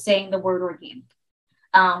people saying the word organic.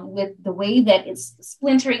 With the way that it's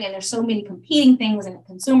splintering and there's so many competing things and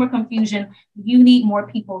consumer confusion, you need more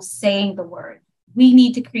people saying the word. We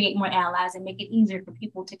need to create more allies and make it easier for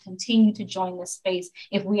people to continue to join this space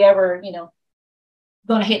if we ever,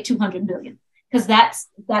 going to hit 200 billion, because that's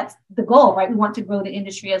the goal, right? We want to grow the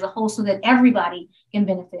industry as a whole so that everybody can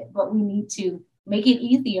benefit, but we need to make it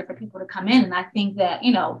easier for people to come in. And I think that,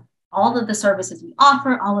 all of the services we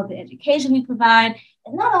offer, all of the education we provide,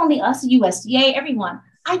 and not only us, USDA, everyone,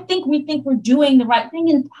 we think we're doing the right thing,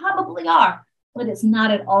 and probably are, but it's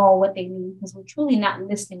not at all what they need, because we're truly not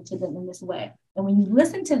listening to them in this way. And when you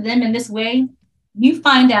listen to them in this way, you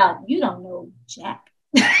find out you don't know jack.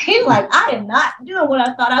 You're like, I am not doing what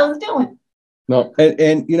I thought I was doing. No,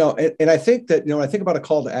 and I think that, when I think about a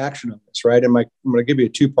call to action on this, right? I'm going to give you a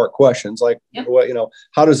 2-part questions, like,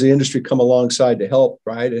 how does the industry come alongside to help,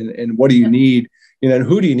 right? And what do you need, and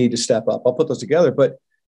who do you need to step up? I'll put those together. But,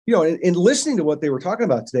 in listening to what they were talking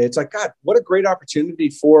about today, it's like, God, what a great opportunity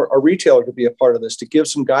for a retailer to be a part of this, to give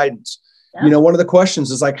some guidance. Yeah. One of the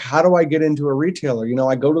questions is like, how do I get into a retailer?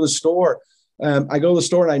 I go to the store. And I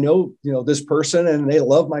know, this person, and they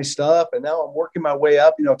love my stuff. And now I'm working my way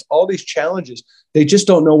up, it's all these challenges. They just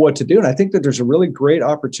don't know what to do. And I think that there's a really great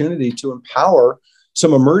opportunity to empower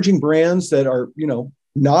some emerging brands that are,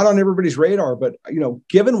 not on everybody's radar. But,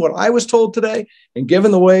 given what I was told today, and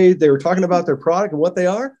given the way they were talking about their product and what they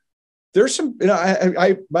are, there's some,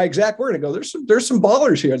 my exact word, I go, there's some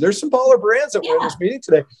ballers here. There's some baller brands that were in this meeting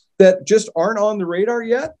today that just aren't on the radar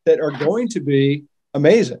yet, that are going to be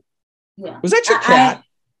amazing. Yeah. Was that your cat?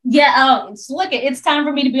 It's time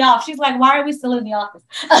for me to be off. She's like, why are we still in the office?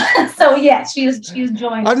 So she's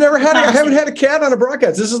joined. I haven't had a cat on a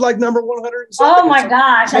broadcast. This is like number 100. Oh my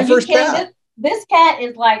gosh. Are you kidding? This cat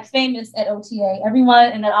is like famous at OTA.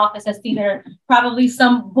 Everyone in that office has seen her. Probably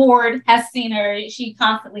some board has seen her. She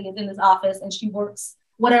constantly is in this office, and she works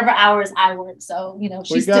whatever hours I work. So,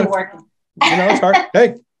 she's still working. It's hard.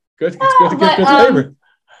 Hey, good. It's good to get good labor.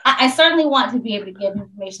 I certainly want to be able to give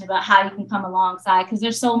information about how you can come alongside, because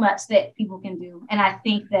there's so much that people can do. And I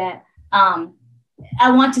think that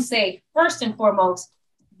I want to say, first and foremost,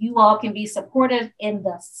 you all can be supportive in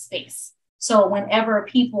the space. So whenever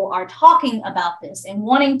people are talking about this and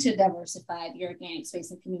wanting to diversify the organic space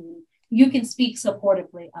and community, you can speak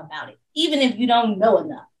supportively about it, even if you don't know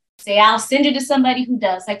enough. Say, I'll send you to somebody who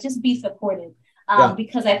does. Like, just be supportive.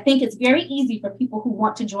 Because I think it's very easy for people who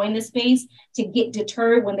want to join this space to get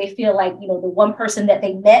deterred when they feel like, the one person that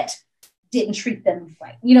they met didn't treat them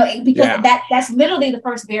right, because that's literally the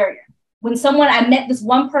first barrier. When I met this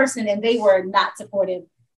one person and they were not supportive,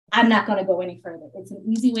 I'm not going to go any further. It's an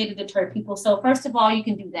easy way to deter people. So first of all, you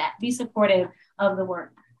can do that. Be supportive of the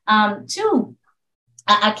work. Two,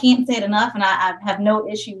 I can't say it enough, and I have no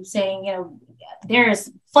issue saying, there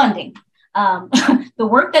is funding. The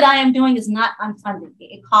work that I am doing is not unfunded.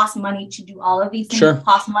 It costs money to do all of these things. Sure. It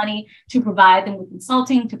costs money to provide them with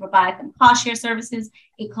consulting, to provide them cost share services.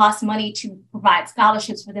 It costs money to provide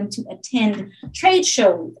scholarships for them to attend trade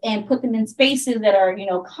shows and put them in spaces that are,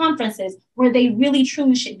 conferences where they really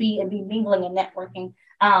truly should be and be mingling and networking.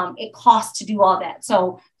 It costs to do all that.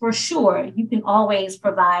 So for sure, you can always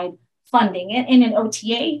provide funding. And in an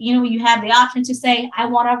OTA, you have the option to say, I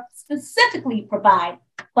want to specifically provide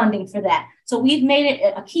funding for that. So we've made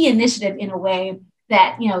it a key initiative in a way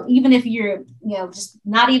that, even if you're, just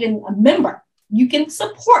not even a member, you can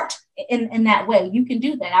support in that way. You can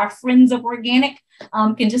do that. Our friends of organic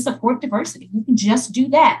can just support diversity. You can just do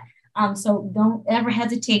that. So don't ever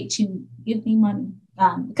hesitate to give me money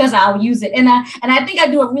because I'll use it. And I think I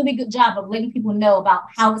do a really good job of letting people know about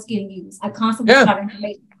how it's getting used. I constantly put out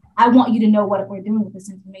information. I want you to know what we're doing with this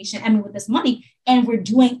information, with this money, and we're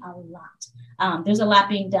doing a lot. There's a lot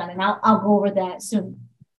being done, and I'll go over that soon.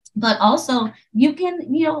 But also, you can,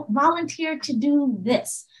 volunteer to do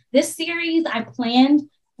this. This series I planned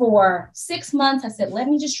for 6 months. I said, let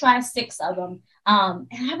me just try 6 of them. And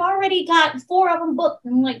I've already got 4 of them booked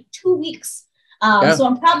in like 2 weeks. So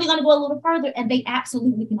I'm probably going to go a little further, and they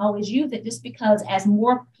absolutely can always use it, just because as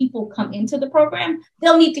more people come into the program,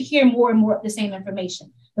 they'll need to hear more and more of the same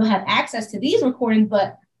information. They'll have access to these recordings,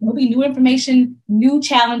 but there'll be new information, new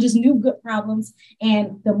challenges, new good problems.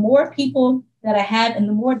 And the more people that I have and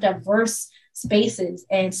the more diverse spaces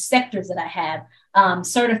and sectors that I have,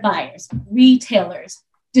 certifiers, retailers,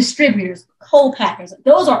 distributors, co-packers,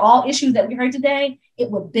 those are all issues that we heard today. It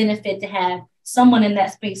would benefit to have someone in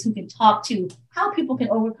that space who can talk to how people can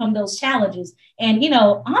overcome those challenges. And,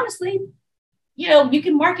 honestly, you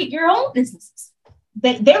can market your own businesses.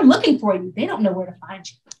 They're looking for you. They don't know where to find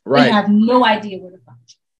you. Right. They have no idea where to find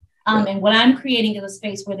you. And what I'm creating is a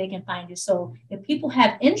space where they can find you. So if people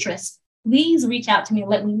have interest, please reach out to me and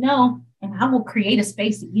let me know, and I will create a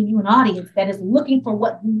space to give you an audience that is looking for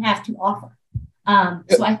what you have to offer.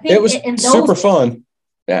 So I think it was super fun.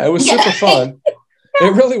 Yeah, it was super fun.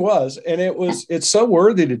 It really was. And it's so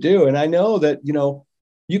worthy to do. And I know that,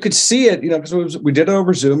 you could see it, because we did it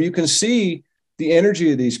over Zoom. You can see the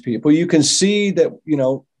energy of these people. You can see that,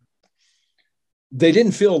 they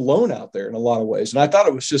didn't feel alone out there in a lot of ways. And I thought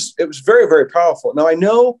it was very, very powerful. Now I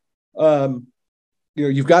know,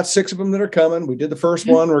 you've got 6 of them that are coming. We did the first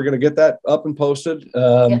one. We're going to get that up and posted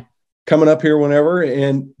coming up here whenever.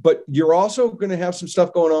 But you're also going to have some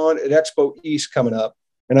stuff going on at Expo East coming up.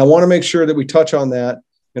 And I want to make sure that we touch on that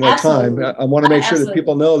in our time. I want to make sure that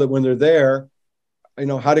people know that when they're there,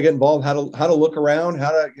 how to get involved, how to look around,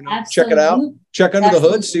 how to, check it out, check under the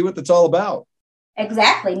hood, see what it's all about.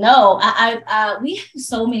 Exactly. No, we have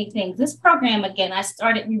so many things. This program, again,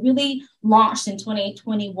 we really launched in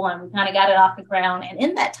 2021. We kind of got it off the ground. And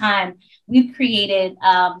in that time, we've created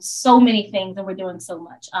so many things, and we're doing so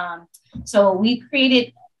much. So we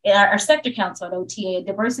created our sector council at OTA, a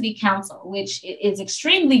diversity council, which is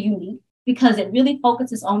extremely unique because it really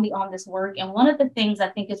focuses only on this work. And one of the things I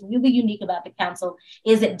think is really unique about the council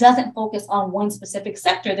is it doesn't focus on one specific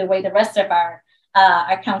sector the way the rest of our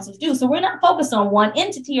councils do. So we're not focused on one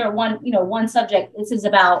entity or one subject. This is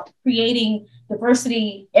about creating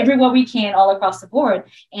diversity everywhere we can all across the board.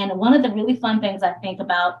 And one of the really fun things I think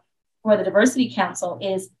about for the Diversity Council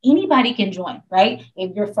is anybody can join, right?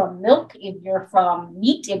 If you're from milk, if you're from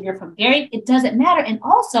meat, if you're from dairy, it doesn't matter. And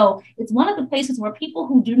also, it's one of the places where people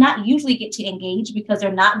who do not usually get to engage because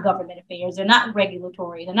they're not government affairs, they're not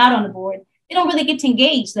regulatory, they're not on the board, they don't really get to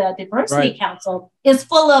engage. The Diversity Council is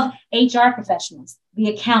full of HR professionals, the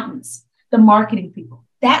accountants, the marketing people.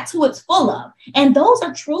 That's who it's full of. And those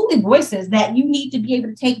are truly voices that you need to be able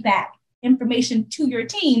to take back information to your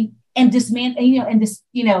team and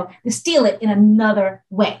dismantle, distill it in another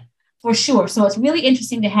way, for sure. So it's really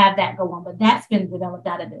interesting to have that go on, but that's been developed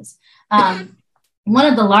out of this. One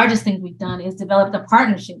of the largest things we've done is developed a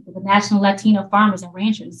partnership with the National Latino Farmers and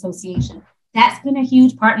Ranchers Association. That's been a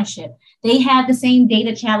huge partnership. They have the same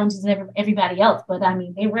data challenges as everybody else, but I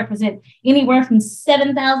mean, they represent anywhere from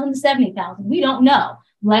 7,000 to 70,000. We don't know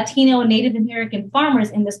Latino and Native American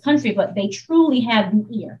farmers in this country, but they truly have the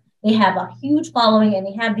ear. They have a huge following, and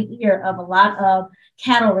they have the ear of a lot of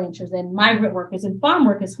cattle ranchers and migrant workers and farm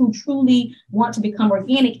workers who truly want to become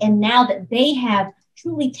organic. And now that they have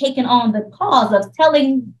truly taken on the cause of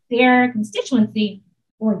telling their constituency,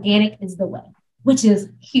 organic is the way, which is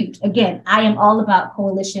huge. Again, I am all about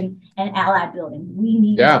coalition and ally building. We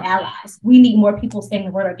need more allies. We need more people saying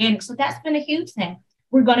the word organic. So that's been a huge thing.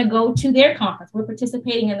 We're going to go to their conference. We're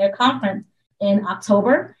participating in their conference in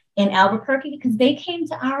October in Albuquerque because they came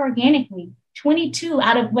to our organic week, 22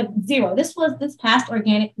 out of 0. This was this past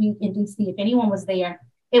organic week in DC. If anyone was there,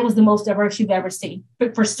 it was the most diverse you've ever seen,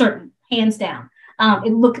 for certain, hands down.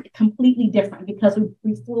 It looked completely different because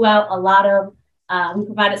we flew out a lot of, we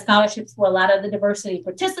provided scholarships for a lot of the diversity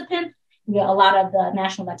participants. We got a lot of the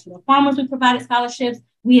National Latino Farmers. We provided scholarships.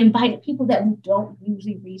 We invited people that we don't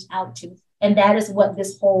usually reach out to. And that is what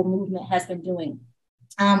this whole movement has been doing.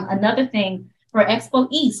 Another thing, for Expo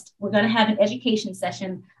East, we're going to have an education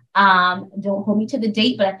session. Don't hold me to the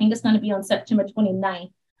date, but I think it's going to be on September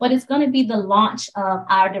 29th. But it's going to be the launch of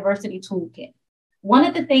our diversity toolkit. One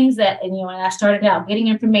of the things that, and I started out getting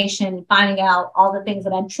information and finding out all the things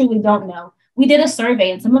that I truly don't know. We did a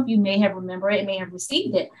survey, and some of you may have remembered it, may have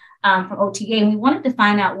received it from OTA. And we wanted to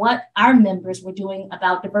find out what our members were doing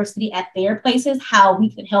about diversity at their places, how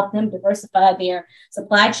we could help them diversify their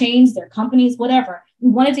supply chains, their companies, whatever. We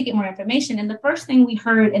wanted to get more information. And the first thing we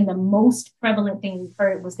heard, and the most prevalent thing we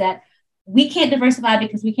heard, was that we can't diversify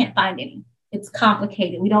because we can't find any. It's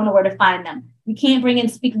complicated. We don't know where to find them. We can't bring in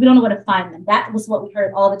speakers. We don't know where to find them. That was what we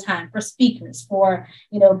heard all the time for speakers, for,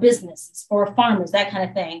 businesses, for farmers, that kind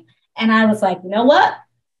of thing. And I was like, you know what?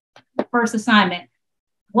 First assignment.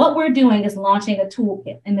 What we're doing is launching a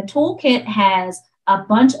toolkit. And the toolkit has a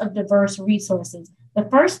bunch of diverse resources. The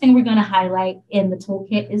first thing we're going to highlight in the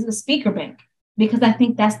toolkit is the speaker bank, because I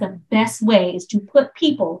think that's the best way, is to put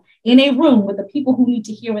people in a room with the people who need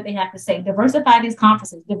to hear what they have to say. Diversify these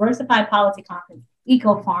conferences, diversify policy conference,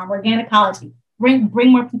 eco farm, organic ecology, bring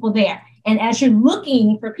more people there. And as you're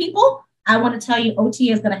looking for people, I want to tell you,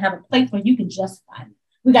 OTA is going to have a place where you can just find them.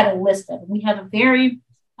 We got a list of them. We have a very,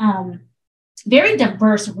 very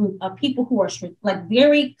diverse group of people who are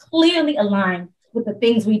very clearly aligned with the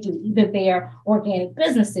things we do. Either they're organic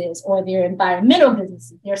businesses or they're environmental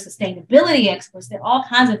businesses, they're sustainability experts, they're all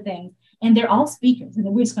kinds of things. And they're all speakers. And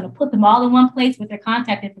then we're just going to put them all in one place with their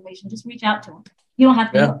contact information. Just reach out to them. You don't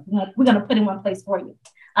have to, we're going to put in one place for you.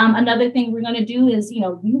 Another thing we're going to do is,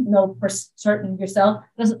 for certain yourself,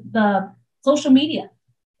 the social media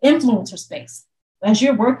influencer space. As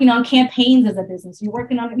you're working on campaigns as a business, you're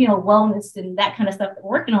working on, wellness and that kind of stuff that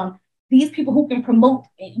we're working on, these people who can promote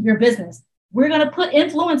your business, we're going to put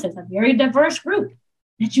influencers, a very diverse group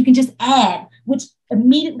that you can just add, which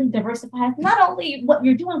immediately diversifies not only what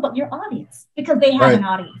you're doing, but your audience, because they have an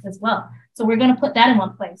audience as well. So we're going to put that in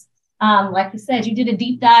one place. Like you said, you did a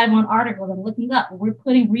deep dive on articles and looking up. We're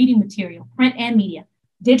putting reading material, print and media,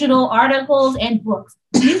 digital articles and books.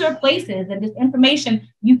 These are places and this information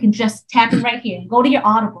you can just tap in right here. Go to your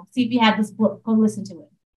Audible, see if you have this book, go listen to it.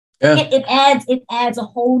 Yeah. It adds a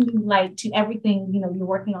whole new light to everything you're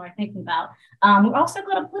working on or thinking about. We're also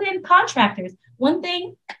going to put in contractors. One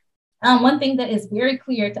thing that is very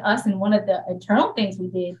clear to us, and one of the internal things we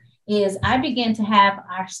did, is I began to have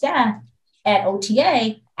our staff at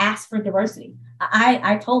OTA ask for diversity.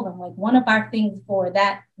 I told them, one of our things for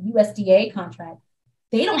that USDA contract,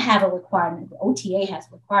 they don't have a requirement, but OTA has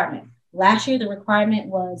a requirement. Last year, the requirement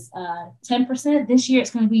was 10%. This year,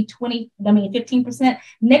 it's going to be 15%.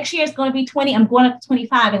 Next year, it's going to be 20. I'm going up to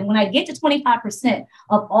 25. And when I get to 25%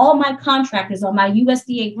 of all my contractors on my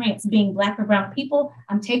USDA grants being Black or brown people,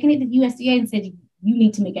 I'm taking it to USDA and said, you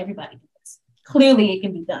need to make everybody do this. Clearly, it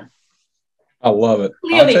can be done. I love it.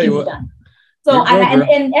 Clearly, it can be done. So,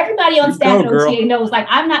 and everybody on staff at OTA knows,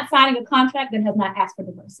 I'm not signing a contract that has not asked for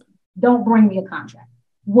diversity. Don't bring me a contract.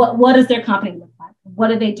 What does their company look like? What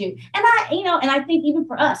do they do? And I think even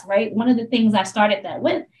for us, right? One of the things I started that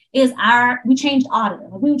with is we changed auditor.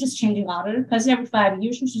 We were just changing auditor because every 5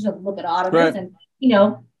 years we should just look at auditors, and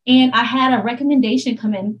and I had a recommendation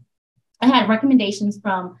come in. I had recommendations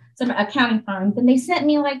from some accounting firms, and they sent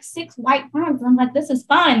me 6 white firms. And I'm like, this is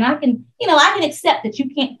fine. I can accept that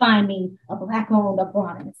you can't find me a Black-owned or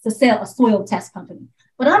brown to sell a soil test company,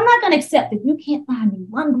 but I'm not going to accept that you can't find me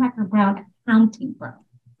one Black or brown accounting firm.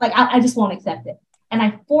 I just won't accept it. And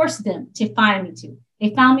I forced them to find me to.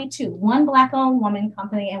 They found me two, one Black-owned woman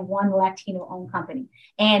company and one Latino-owned company.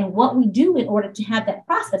 And what we do in order to have that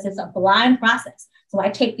process is a blind process. So I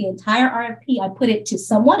take the entire RFP, I put it to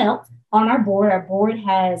someone else on our board. Our board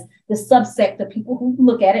has the subset, the people who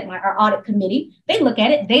look at it, our audit committee. They look at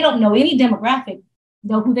it. They don't know any demographic.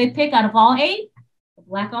 Know who they pick out of all 8? The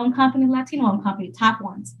Black-owned company, Latino-owned company, top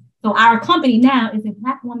ones. So our company now is a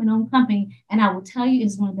Black woman-owned company. And I will tell you,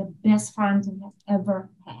 it's one of the best firms we have ever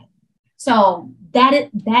had. So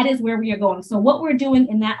that is where we are going. So what we're doing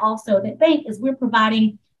in that also, that bank, is we're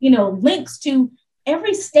providing, links to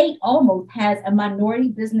every state almost has a minority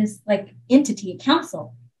business like entity, a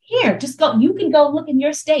council. Here, just go, you can go look in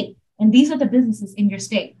your state. And these are the businesses in your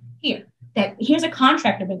state. Here's a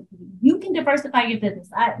contractor. You can diversify your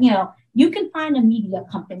business. You can find a media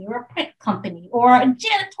company or a print company or a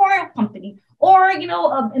janitorial company or,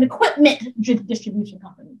 an equipment distribution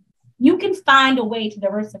company. You can find a way to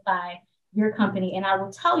diversify your company. And I will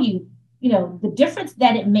tell you, the difference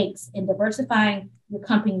that it makes in diversifying your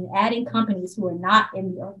company and adding companies who are not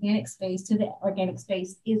in the organic space to the organic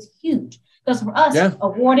space is huge. Because for us,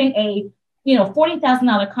 awarding a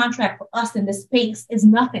 $40,000 contract for us in this space is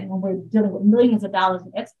nothing when we're dealing with millions of dollars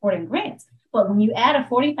in exporting grants. But when you add a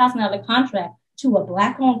 $40,000 contract to a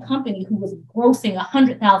Black-owned company who was grossing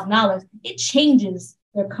 $100,000, it changes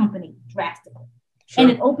their company drastically. Sure.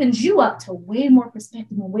 And it opens you up to way more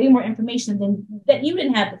perspective and way more information that you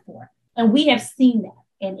didn't have before. And we have seen that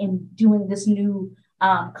in doing this new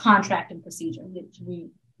contracting procedure, which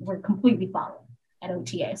we're completely following at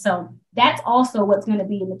OTA. So that's also what's going to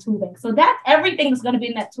be in the tool bank. So that's everything that's going to be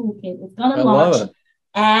in that toolkit. It's going to launch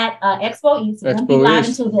at Expo East. It won't be live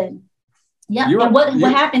until then. Yeah. And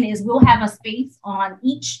what happened is we'll have a space on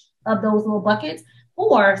each of those little buckets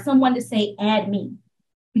for someone to say, add me.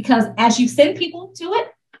 Because as you send people to it,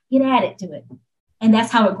 get added to it. And that's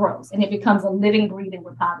how it grows. And it becomes a living, breathing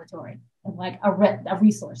repository of like a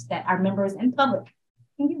resource that our members and public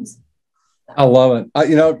can use. So. I love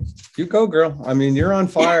it. You go, girl. I mean, you're on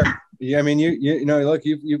fire. Yeah, I mean, look,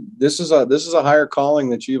 this is a higher calling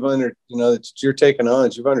that that you're taking on,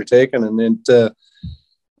 that you've undertaken. And then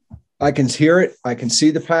I can hear it. I can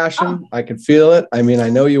see the passion. I can feel it. I mean, I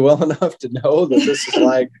know you well enough to know that this is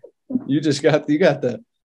like, you got the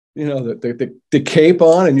cape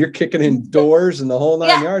on and you're kicking in doors and the whole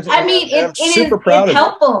 9 yards. I mean, it's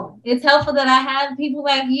helpful. It's helpful that I have people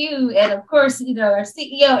like you. And of course, our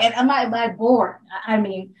CEO and my board. I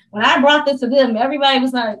mean, when I brought this to them, everybody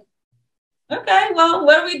was like, okay, well,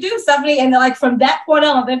 what do we do, Stephanie? And like, from that point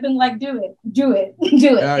on, they've been like, do it.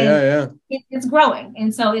 Yeah. It's growing.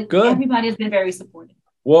 And so everybody has been very supportive.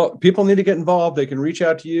 Well, people need to get involved. They can reach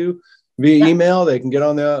out to you via email. They can get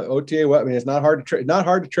on the OTA web. I mean, it's not hard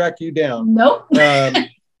to track you down. Nope.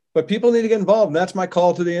 But people need to get involved. And that's my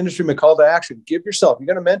call to the industry, my call to action. Give yourself. You're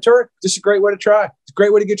going to mentor it. This is a great way to try. It's a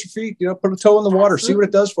great way to get your feet, put a toe in the water, see what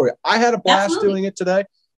it does for you. I had a blast doing it today.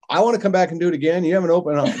 I want to come back and do it again. You haven't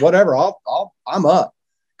opened whatever. I'm up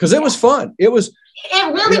because it was fun. It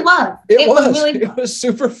really was. It was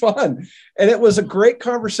super fun. And it was a great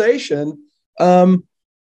conversation.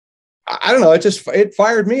 I don't know. It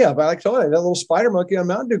fired me up. I like told you, that little spider monkey on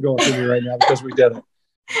Mountain Dew going through me right now because we did it.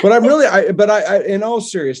 But I in all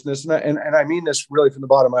seriousness, and I mean this really from the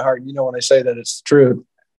bottom of my heart. When I say that it's true,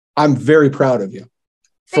 I'm very proud of you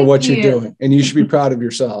for what you're doing, and you should be proud of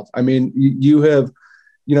yourself. I mean, you have,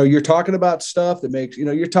 you're talking about stuff that makes,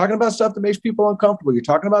 you're talking about stuff that makes people uncomfortable. You're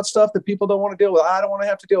talking about stuff that people don't want to deal with. I don't want to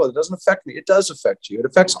have to deal with it. It doesn't affect me. It does affect you. It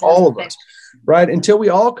affects all of us, right? Until we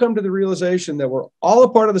all come to the realization that we're all a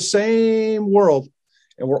part of the same world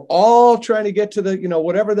and we're all trying to get to the,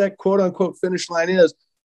 whatever that quote unquote finish line is,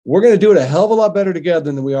 we're going to do it a hell of a lot better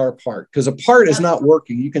together than we are apart, because apart is not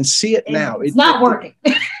working. You can see it now. It's not working.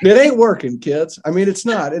 It ain't working, kids. I mean, it's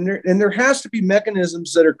not. And there has to be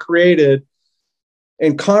mechanisms that are created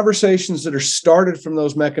and conversations that are started from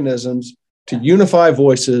those mechanisms to unify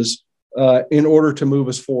voices in order to move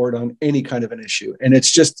us forward on any kind of an issue. And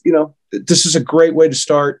it's just, this is a great way to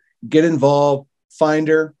start. Get involved, find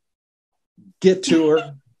her, get to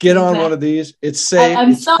her, get on one of these. It's safe,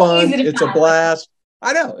 it's fun, it's a blast.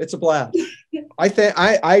 I know, it's a blast. I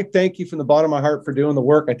thank you from the bottom of my heart for doing the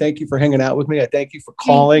work. I thank you for hanging out with me. I thank you for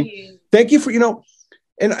calling. Thank you for,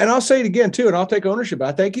 and I'll say it again too, and I'll take ownership.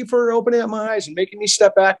 I thank you for opening up my eyes and making me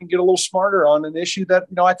step back and get a little smarter on an issue that,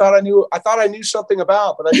 I thought I knew something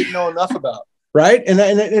about, but I didn't know enough about. Right. And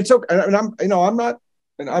it's okay. And I'm not,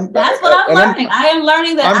 and that's what I'm learning. I am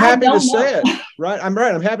learning that. I'm happy to say it. Right. I'm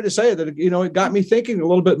happy to say it, that, it got me thinking a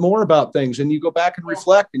little bit more about things, and you go back and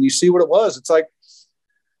reflect and you see what it was. It's like,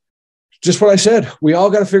 just what I said. We all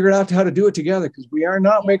got to figure out how to do it together, because we are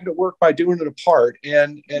not making it work by doing it apart.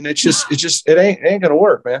 And it ain't gonna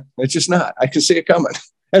work, man. It's just not. I can see it coming.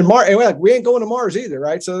 And we ain't going to Mars either,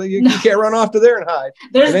 right? So you can't run off to there and hide.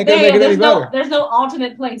 There's no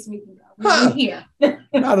alternate place we can go. We're here.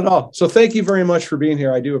 Not at all. So thank you very much for being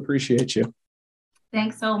here. I do appreciate you.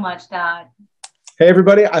 Thanks so much, Todd. Hey,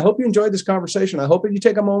 everybody. I hope you enjoyed this conversation. I hope that you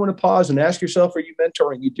take a moment to pause and ask yourself, are you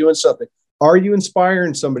mentoring? Are you doing something? Are you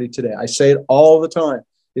inspiring somebody today? I say it all the time.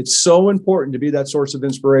 It's so important to be that source of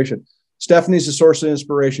inspiration. Stephanie's a source of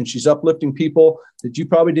inspiration. She's uplifting people that you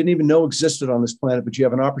probably didn't even know existed on this planet, but you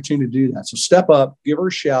have an opportunity to do that. So step up, give her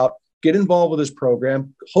a shout, get involved with this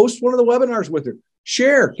program, host one of the webinars with her,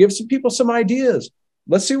 share, give some people some ideas.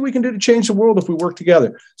 Let's see what we can do to change the world if we work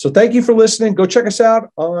together. So thank you for listening. Go check us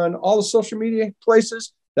out on all the social media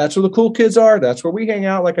places. That's where the cool kids are. That's where we hang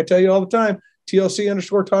out. Like I tell you all the time,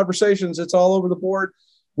 TLC_Toddversations. It's all over the board.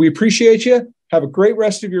 We appreciate you. Have a great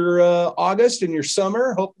rest of your August and your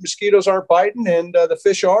summer. Hope the mosquitoes aren't biting and the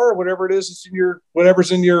fish are, or whatever it is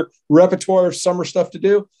whatever's in your repertoire of summer stuff to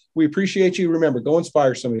do. We appreciate you. Remember, go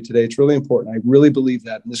inspire somebody today. It's really important. I really believe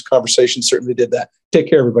that. And this conversation certainly did that. Take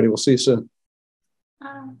care, everybody. We'll see you soon.